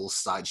away on a little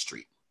side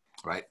street,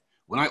 right?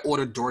 When I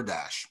order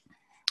DoorDash,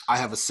 I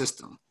have a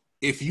system.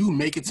 If you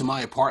make it to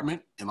my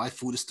apartment and my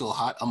food is still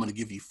hot, I'm going to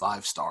give you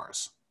 5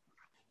 stars.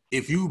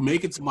 If you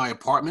make it to my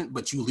apartment,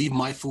 but you leave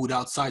my food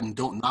outside and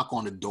don't knock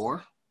on the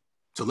door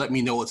to let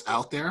me know it's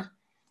out there,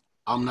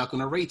 I'm not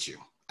going to rate you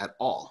at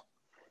all.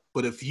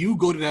 But if you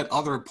go to that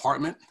other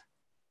apartment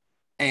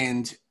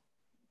and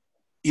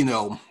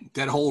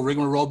that whole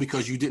rigmarole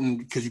because you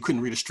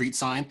couldn't read a street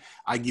sign,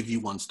 I give you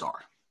 1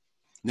 star.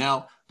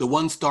 Now, the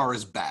 1 star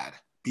is bad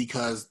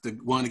because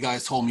one of the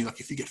guys told me,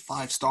 like, if you get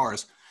 5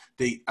 stars,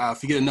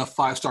 if you get enough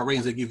 5-star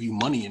ratings, they give you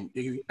money and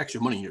they give you extra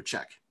money in your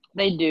check.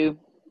 They do.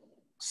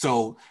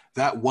 So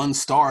that 1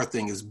 star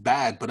thing is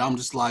bad, but I'm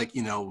just like,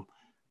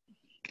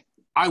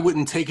 I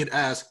wouldn't take it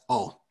as,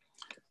 oh,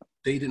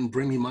 they didn't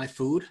bring me my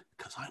food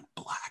because I'm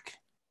black.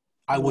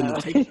 I wouldn't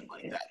have taken it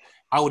like that.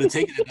 I would have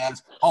taken it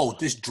as, oh,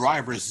 this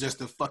driver is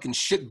just a fucking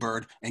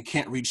shitbird and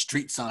can't read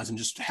street signs and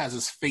just has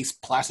his face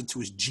plastered to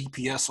his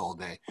GPS all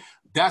day.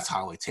 That's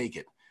how I take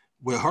it.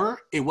 With her,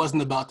 it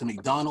wasn't about the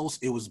McDonald's.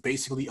 It was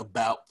basically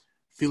about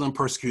feeling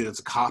persecuted as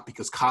a cop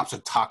because cops are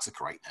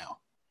toxic right now.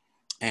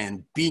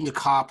 And being a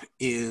cop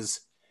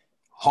is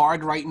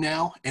hard right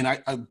now.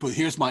 And but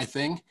here's my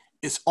thing.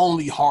 It's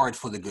only hard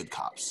for the good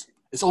cops.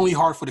 It's only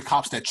hard for the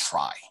cops that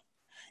try.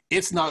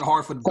 It's not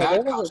hard for the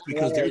bad cops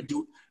because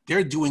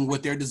they're doing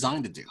what they're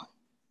designed to do.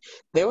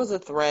 There was a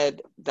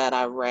thread that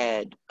I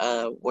read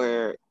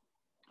where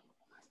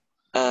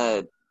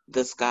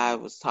this guy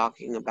was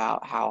talking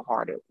about how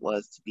hard it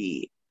was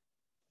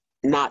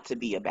not to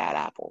be a bad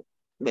apple,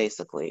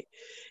 basically.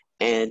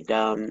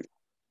 And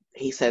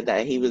he said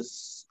that he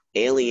was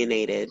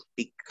alienated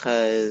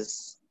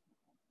because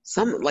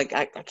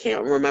I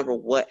can't remember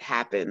what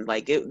happened.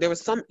 Like there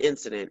was some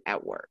incident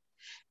at work.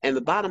 And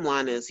the bottom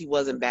line is he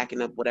wasn't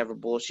backing up whatever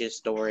bullshit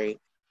story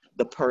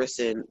the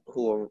person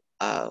who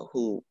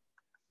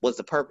was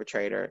the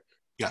perpetrator,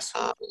 yes,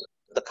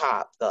 the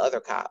cop, the other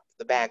cop,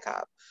 the bad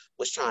cop,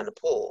 was trying to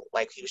pull,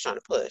 like he was trying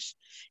to push.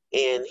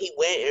 And he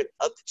went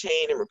up the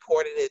chain and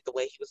reported it the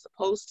way he was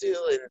supposed to,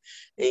 and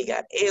he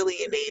got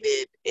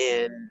alienated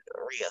and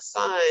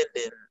reassigned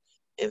and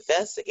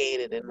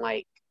investigated and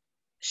like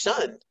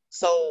shunned.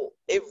 So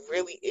it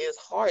really is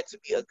hard to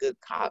be a good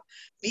cop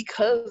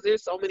because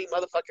there's so many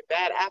motherfucking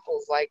bad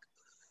apples. Like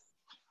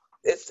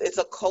it's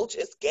a culture,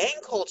 it's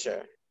gang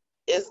culture.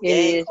 It's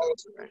gang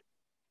culture.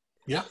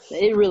 Yeah,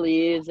 it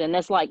really is, and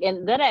that's like,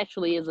 and that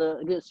actually is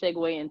a good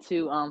segue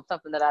into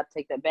something that I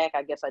take that back.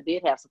 I guess I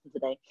did have something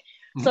today.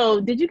 Mm-hmm.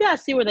 So, did you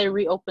guys see where they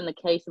reopened the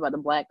case about the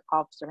black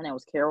officer? Her name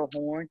was Carol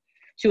Horn.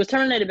 She was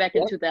terminated back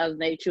in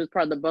 2008. She was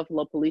part of the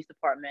Buffalo Police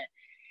Department,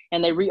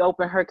 and they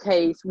reopened her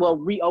case. Well,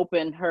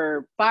 reopened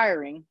her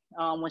firing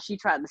when she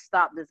tried to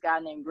stop this guy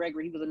named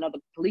Gregory. He was another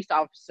police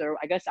officer.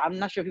 I guess I'm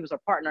not sure if he was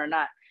her partner or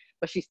not,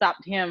 but she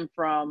stopped him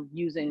from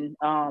using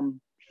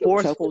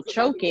forceful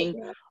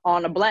choking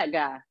on a black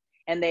guy.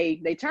 And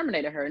they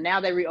terminated her.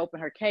 Now they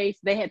reopened her case.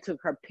 They had took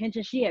her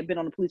pension. She had been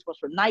on the police force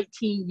for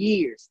 19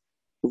 years.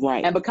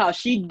 Right. And because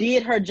she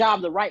did her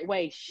job the right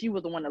way, she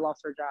was the one that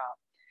lost her job.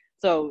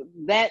 So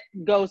that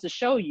goes to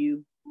show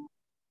you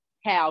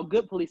how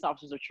good police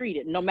officers are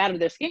treated, no matter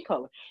their skin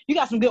color. You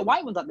got some good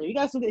white ones out there. You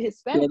got some good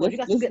Hispanic ones. You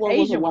got some good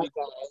Asian ones.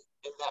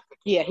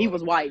 Yeah, he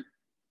was white.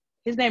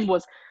 His name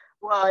was,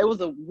 well, it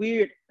was a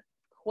weird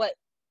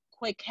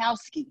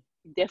Kwiatkowski.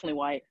 Definitely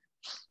white.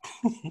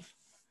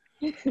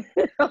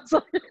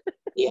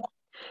 Yeah.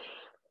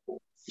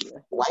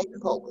 White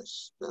and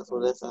Polish. That's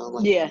what that sounds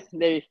like. Yeah,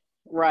 they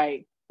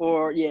right.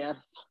 Or yeah.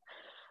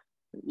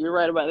 You're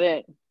right about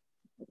that.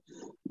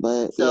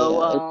 But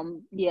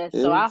so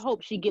so I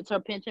hope she gets her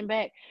pension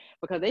back,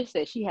 because they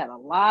said she had a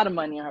lot of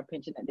money on her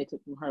pension that they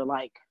took from her.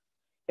 Like,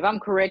 if I'm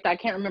correct, I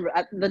can't remember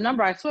the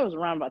number. I swear it was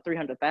around about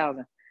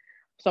 300,000,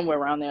 somewhere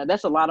around there.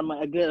 That's a lot of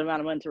money, a good amount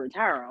of money to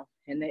retire on.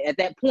 And at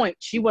that point,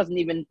 she wasn't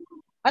even.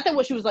 I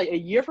think she was like a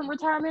year from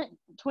retirement,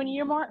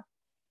 20-year mark.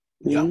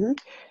 Yeah. Mm-hmm.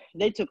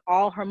 They took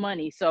all her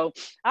money. So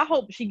I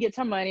hope she gets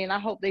her money, and I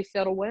hope they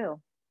settle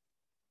well.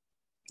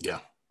 Yeah,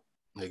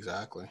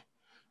 exactly.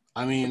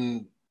 I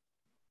mean,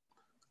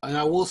 and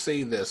I will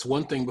say this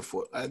one thing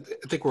before, I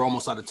think we're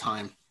almost out of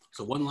time.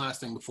 So one last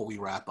thing before we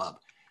wrap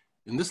up.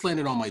 And this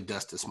landed on my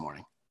desk this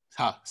morning.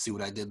 See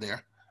what I did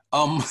there?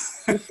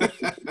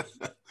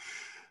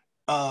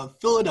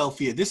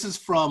 Philadelphia. This is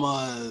from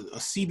a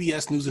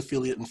CBS News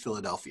affiliate in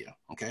Philadelphia.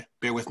 Okay,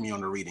 bear with me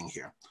on the reading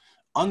here.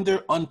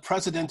 Under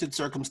unprecedented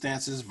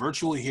circumstances,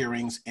 virtual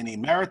hearings, and a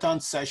marathon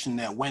session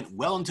that went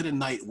well into the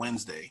night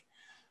Wednesday,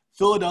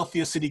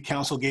 Philadelphia City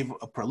Council gave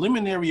a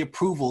preliminary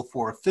approval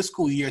for a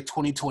fiscal year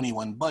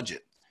 2021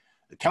 budget.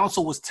 The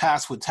council was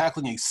tasked with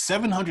tackling a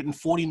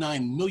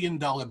 $749 million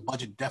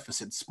budget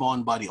deficit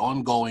spawned by the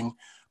ongoing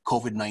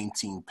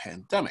COVID-19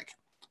 pandemic.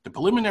 The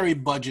preliminary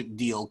budget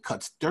deal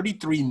cuts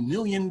 $33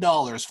 million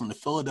from the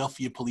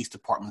Philadelphia Police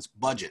Department's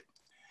budget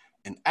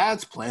and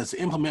adds plans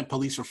to implement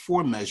police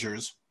reform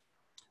measures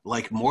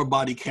like more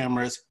body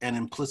cameras and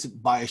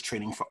implicit bias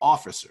training for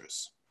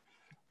officers.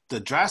 The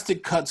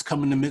drastic cuts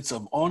come in the midst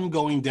of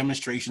ongoing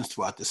demonstrations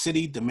throughout the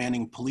city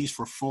demanding police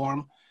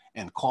reform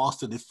and calls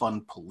to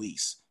defund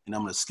police. And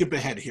I'm going to skip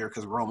ahead here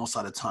because we're almost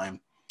out of time.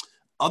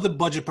 Other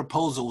budget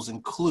proposals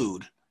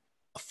include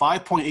a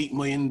 $5.8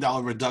 million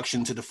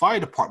reduction to the fire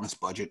department's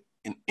budget,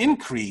 an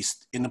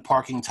increase in the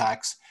parking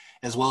tax,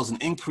 as well as an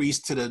increase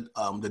to the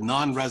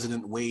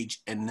non-resident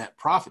wage and net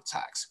profit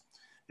tax.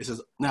 It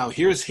says, now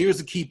here's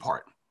the key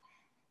part.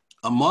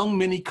 Among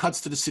many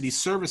cuts to the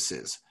city's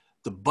services,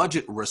 the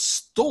budget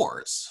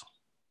restores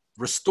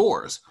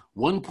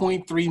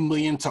 $1.3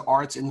 million to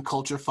arts and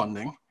culture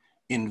funding,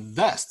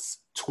 invests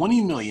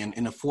 $20 million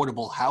in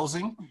affordable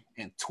housing,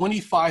 and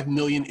 $25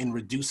 million in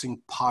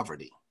reducing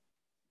poverty.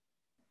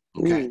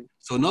 Okay,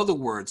 so in other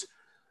words,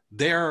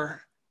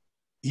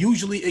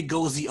 usually it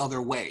goes the other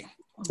way.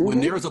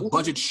 When there's a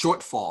budget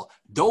shortfall,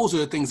 those are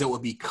the things that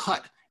would be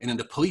cut, and then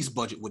the police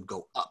budget would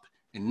go up.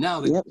 And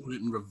now they're doing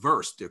it in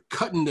reverse. They're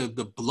cutting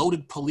the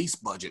bloated police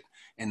budget,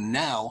 and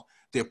now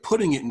they're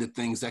putting it into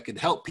things that could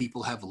help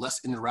people have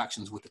less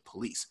interactions with the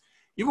police.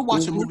 You ever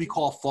watch a movie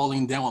called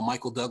Falling Down with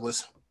Michael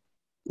Douglas?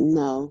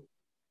 No,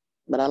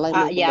 but I like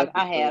Michael Douglas.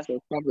 I have. So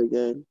it's probably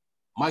good.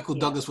 Michael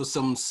Douglas was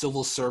some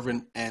civil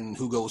servant and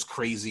who goes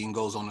crazy and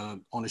goes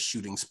on a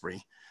shooting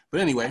spree.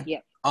 But anyway,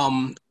 there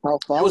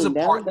was a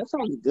part that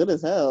sounds good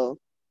as hell.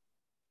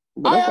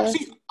 I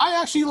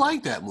actually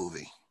like that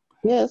movie.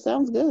 Yeah, it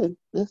sounds good.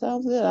 It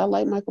sounds good. I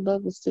like Michael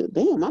Douglas too.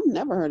 Damn, I've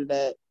never heard of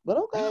that. But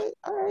okay,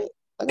 all right.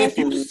 If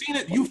you've seen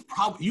it, you've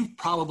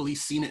probably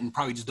seen it and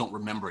probably just don't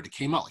remember it. It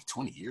came out like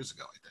 20 years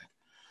ago,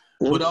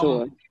 I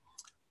think.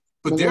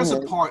 But there's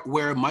a part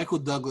where Michael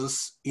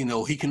Douglas,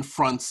 he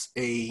confronts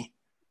a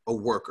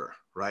worker,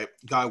 right?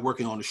 Guy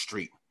working on the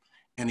street.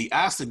 And he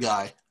asks the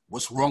guy,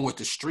 what's wrong with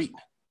the street?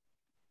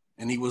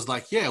 And he was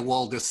like, yeah,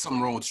 well, there's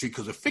something wrong with the street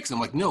because we're fixing it.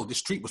 I'm like, no, the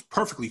street was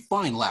perfectly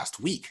fine last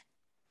week.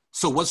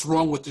 So what's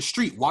wrong with the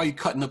street? Why are you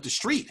cutting up the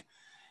street?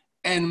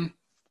 And,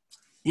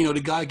 you know,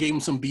 the guy gave him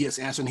some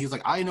BS answer, and he's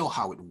like, I know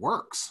how it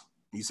works.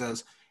 He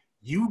says,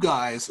 you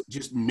guys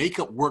just make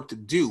up work to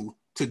do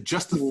to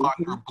justify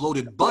your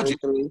bloated budget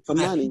so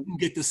that you can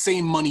get the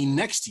same money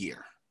next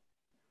year.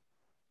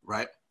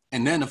 Right?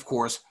 And then, of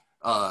course,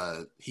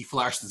 he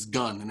flashed his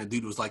gun, and the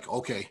dude was like,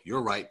 okay,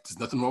 you're right. There's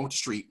nothing wrong with the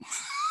street.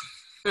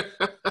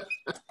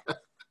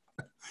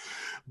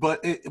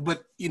 But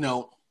you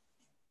know,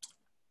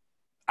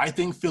 I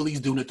think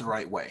Philly's doing it the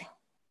right way.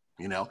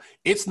 You know,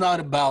 it's not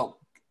about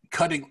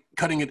cutting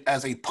it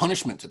as a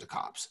punishment to the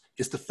cops.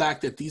 It's the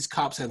fact that these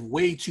cops have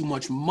way too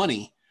much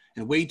money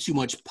and way too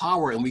much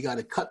power, and we got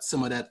to cut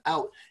some of that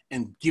out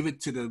and give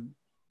it to the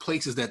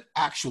places that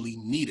actually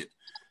need it.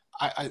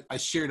 I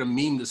shared a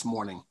meme this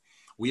morning.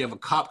 We have a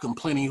cop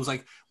complaining. He was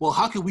like, well,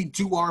 how can we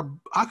do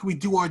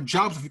our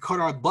jobs if we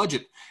cut our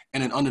budget?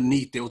 And then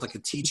underneath there was like a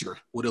teacher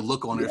with a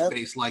look on their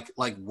face like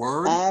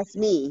word. Ask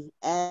me.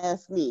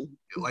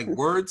 Like,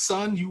 word,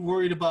 son, you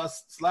worried about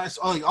slash?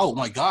 Oh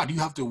my God, you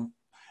have to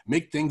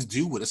make things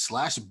do with a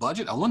slash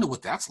budget? I wonder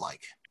what that's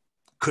like.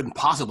 Couldn't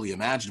possibly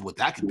imagine what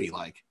that could be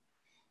like.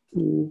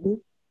 Mm-hmm.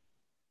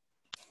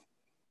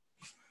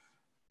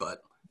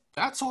 But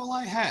that's all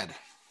I had.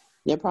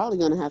 They're probably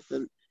going to have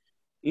to,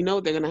 you know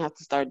what they're going to have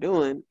to start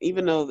doing,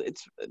 even though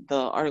it's the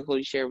article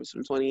you shared was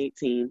from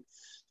 2018.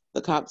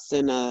 The cops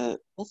in,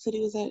 what city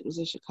was that? Was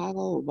it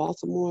Chicago or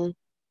Baltimore?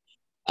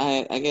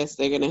 I guess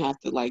they're going to have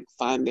to like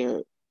find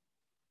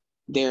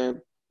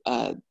their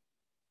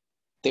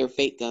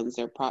fake guns,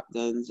 their prop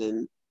guns,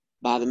 and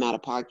buy them out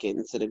of pocket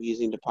instead of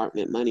using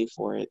department money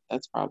for it.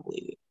 That's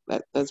probably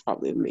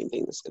the main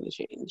thing that's going to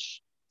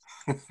change.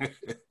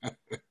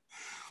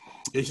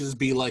 It should just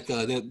be like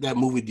that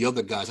movie, The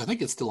Other Guys. I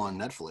think it's still on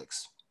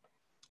Netflix.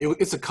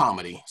 It's a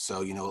comedy,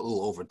 so, you know, a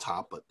little over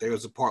top. But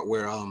there's a part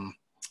where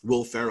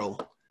Will Ferrell,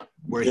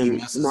 where he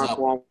messes up,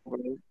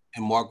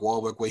 and Mark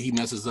Wahlberg, where he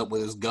messes up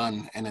with his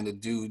gun, and then the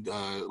dude,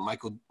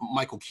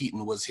 Michael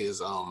Keaton was his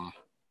the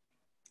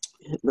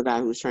guy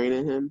who was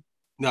training him.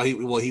 No, he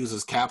was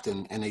his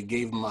captain, and they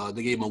gave him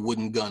a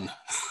wooden gun.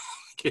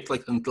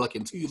 like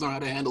until you learn how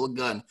to handle a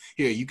gun.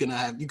 Here, you could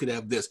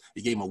have this.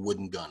 They gave him a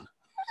wooden gun.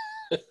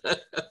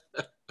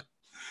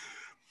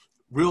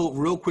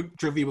 Real quick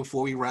trivia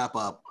before we wrap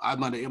up. I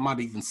might have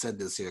even said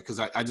this here because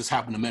I just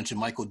happened to mention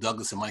Michael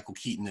Douglas and Michael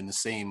Keaton in the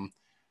same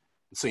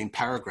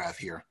paragraph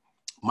here.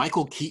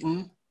 Michael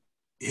Keaton,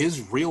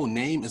 his real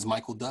name is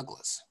Michael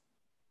Douglas.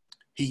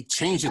 He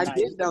changed it. I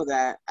did know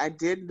that.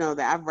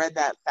 I've read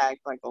that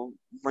fact like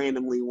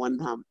randomly one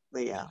time.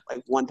 Yeah,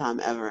 like one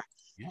time ever.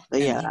 Yeah.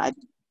 But yeah, I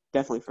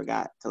definitely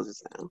forgot till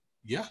just now.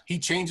 Yeah, he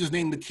changed his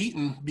name to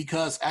Keaton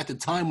because at the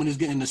time when he was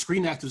getting in the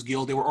Screen Actors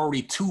Guild, there were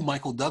already two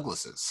Michael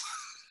Douglases.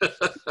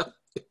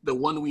 The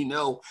one we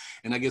know,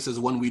 and I guess there's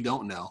one we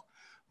don't know.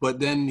 But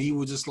then he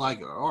was just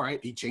like, all right,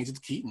 he changed it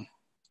to Keaton.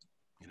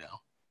 You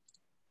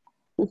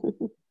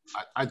know,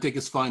 I think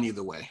it's fine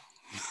either way.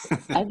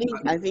 I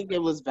think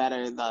it was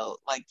better though.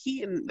 Like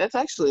Keaton, that's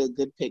actually a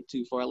good pick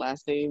too for a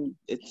last name.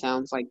 It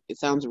sounds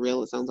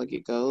real. It sounds like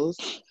it goes,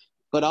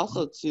 but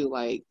also too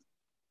like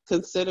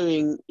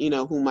considering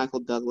who Michael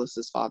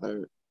Douglas's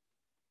father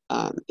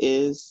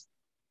is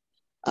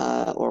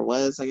or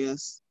was, I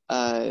guess.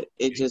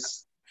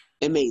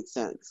 It made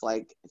sense.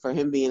 Like for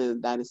him being in a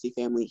dynasty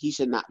family, he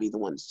should not be the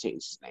one to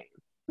change his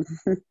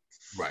name.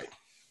 Right.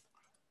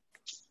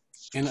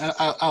 And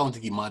I don't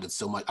think he minded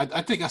so much.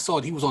 I think I saw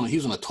it. He was on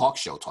a talk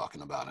show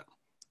talking about it,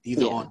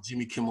 either on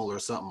Jimmy Kimmel or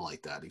something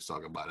like that. He was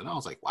talking about it, and I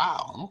was like,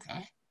 "Wow,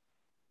 okay."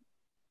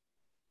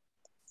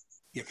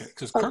 Yeah,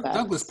 because Kirk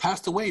Douglas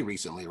passed away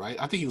recently, right?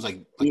 I think he was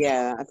like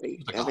I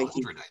think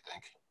 100. I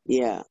think.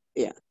 Yeah,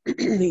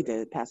 he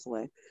did pass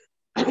away,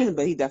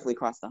 but he definitely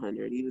crossed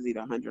 100. He was either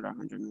 100 or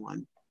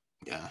 101.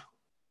 Yeah.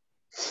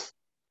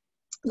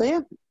 But yeah,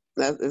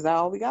 is that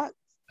all we got?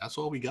 That's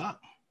all we got.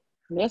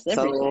 That's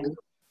everything.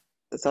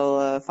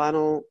 So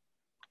final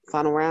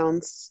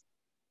rounds,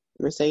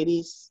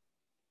 Mercedes.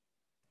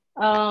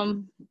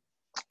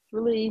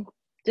 Really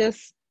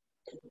just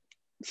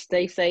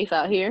stay safe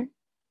out here.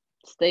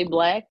 Stay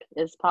black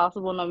as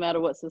possible, no matter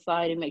what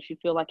society makes you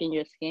feel like in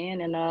your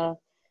skin, and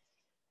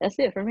that's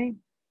it for me.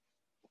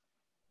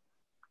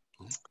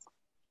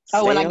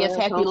 And I guess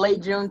happy late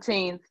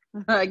Juneteenth.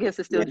 I guess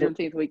it's still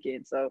Juneteenth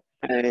weekend, so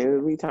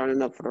we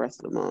turning up for the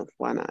rest of the month.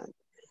 Why not?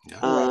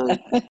 Yeah.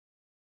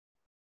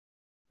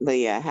 But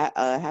yeah,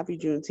 happy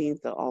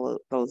Juneteenth to all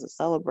of those that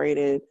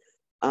celebrated.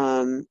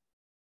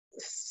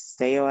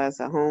 Stay your ass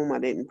at home. I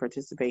didn't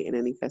participate in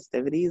any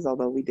festivities,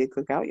 although we did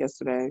cook out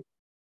yesterday.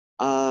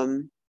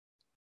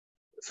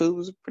 Food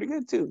was pretty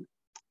good too.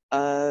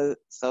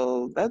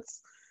 So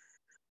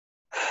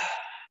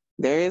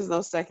there is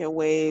no second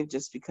wave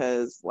just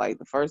because like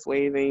the first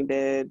wave ain't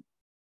dead.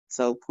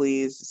 So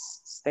please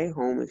just stay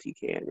home if you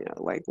can.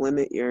 Like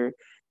limit your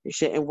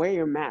shit and wear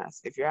your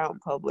mask if you're out in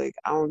public.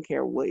 I don't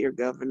care what your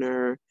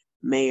governor,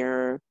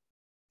 mayor,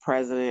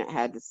 president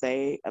had to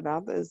say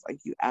about this, like,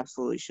 you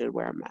absolutely should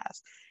wear a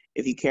mask.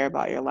 If you care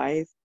about your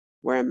life,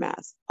 wear a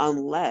mask.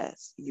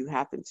 Unless you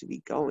happen to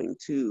be going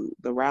to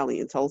the rally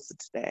in Tulsa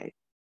today,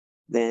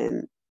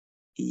 then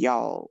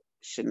y'all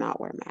should not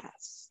wear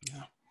masks.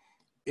 Yeah.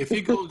 If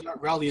you go to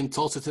that rally in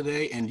Tulsa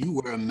today and you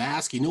wear a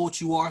mask, you know what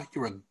you are?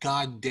 You're a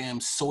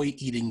goddamn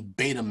soy-eating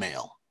beta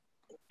male.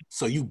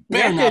 So you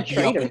better not be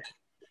up in it.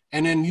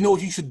 And then you know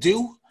what you should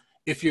do?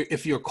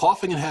 If you're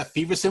coughing and have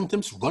fever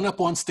symptoms, run up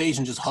on stage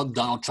and just hug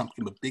Donald Trump,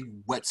 give him a big,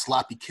 wet,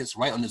 sloppy kiss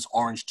right on his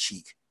orange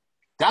cheek.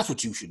 That's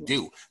what you should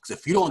do. Because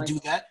if you don't do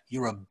that,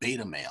 you're a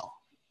beta male.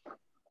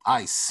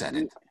 I said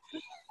it.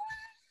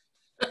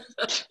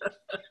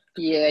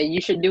 Yeah,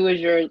 you should do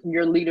as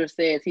your leader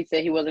says. He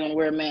said he wasn't going to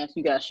wear a mask.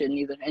 You guys shouldn't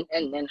either.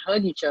 And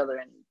hug each other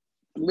and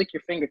lick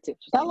your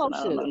fingertips.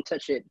 Fellowship. Don't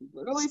touch it.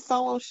 Really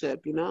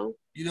fellowship, you know?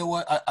 You know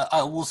what?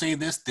 I will say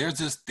this. There's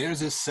this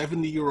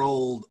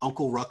 70-year-old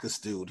Uncle Ruckus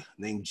dude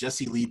named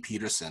Jesse Lee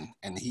Peterson,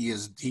 and he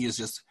is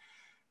just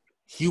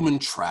human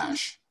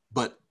trash.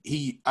 But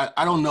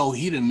I don't know,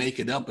 he didn't make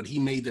it up, but he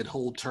made that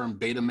whole term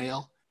beta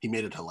male. He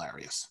made it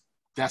hilarious.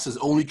 That's his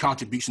only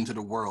contribution to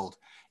the world,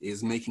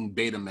 is making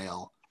beta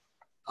male,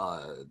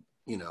 a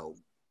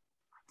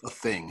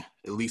thing,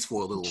 at least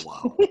for a little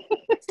while.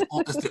 It's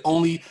the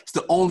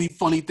only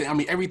funny thing. I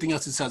mean, everything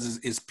else he says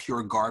is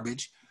pure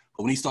garbage.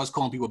 But when he starts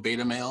calling people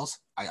beta males,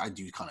 I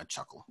do kind of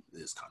chuckle. It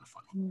is kind of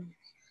funny.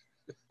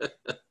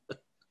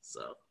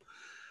 So,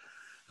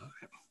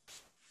 okay.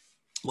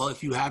 Well,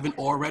 if you haven't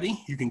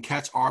already, you can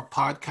catch our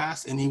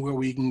podcast anywhere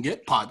where you can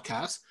get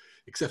podcasts,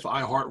 except for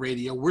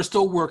iHeartRadio. We're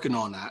still working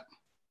on that.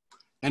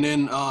 And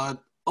then,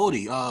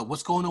 Odie,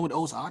 what's going on with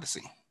O's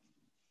Odyssey?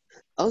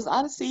 O's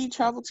Odyssey,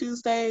 Travel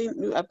Tuesday,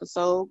 new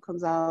episode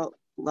comes out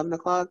 11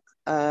 o'clock.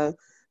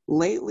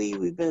 Lately,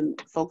 we've been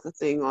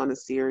focusing on a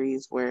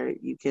series where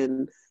you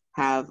can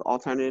have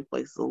alternative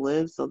places to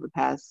live. So the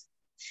past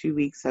 2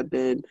 weeks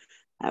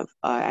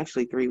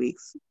actually 3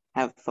 weeks,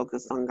 have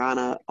focused on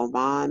Ghana,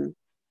 Oman,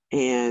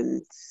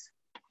 and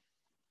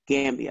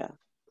Gambia.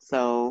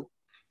 So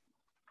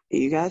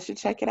you guys should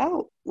check it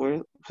out.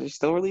 We're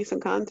still releasing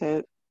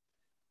content.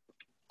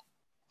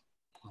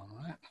 All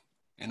right.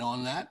 And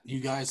on that, you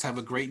guys have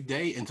a great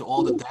day. And to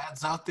all the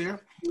dads out there,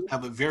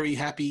 have a very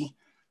happy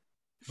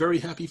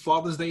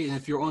Father's Day. And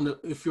if you're on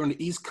the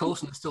East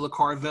Coast and it's still a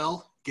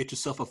Carvel, get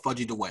yourself a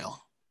Fudgy the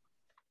Whale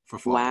for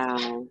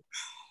Father's Day. Wow.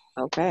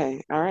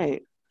 Okay. All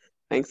right.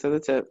 Thanks for the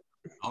tip.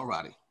 All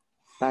righty.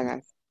 Bye,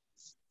 guys.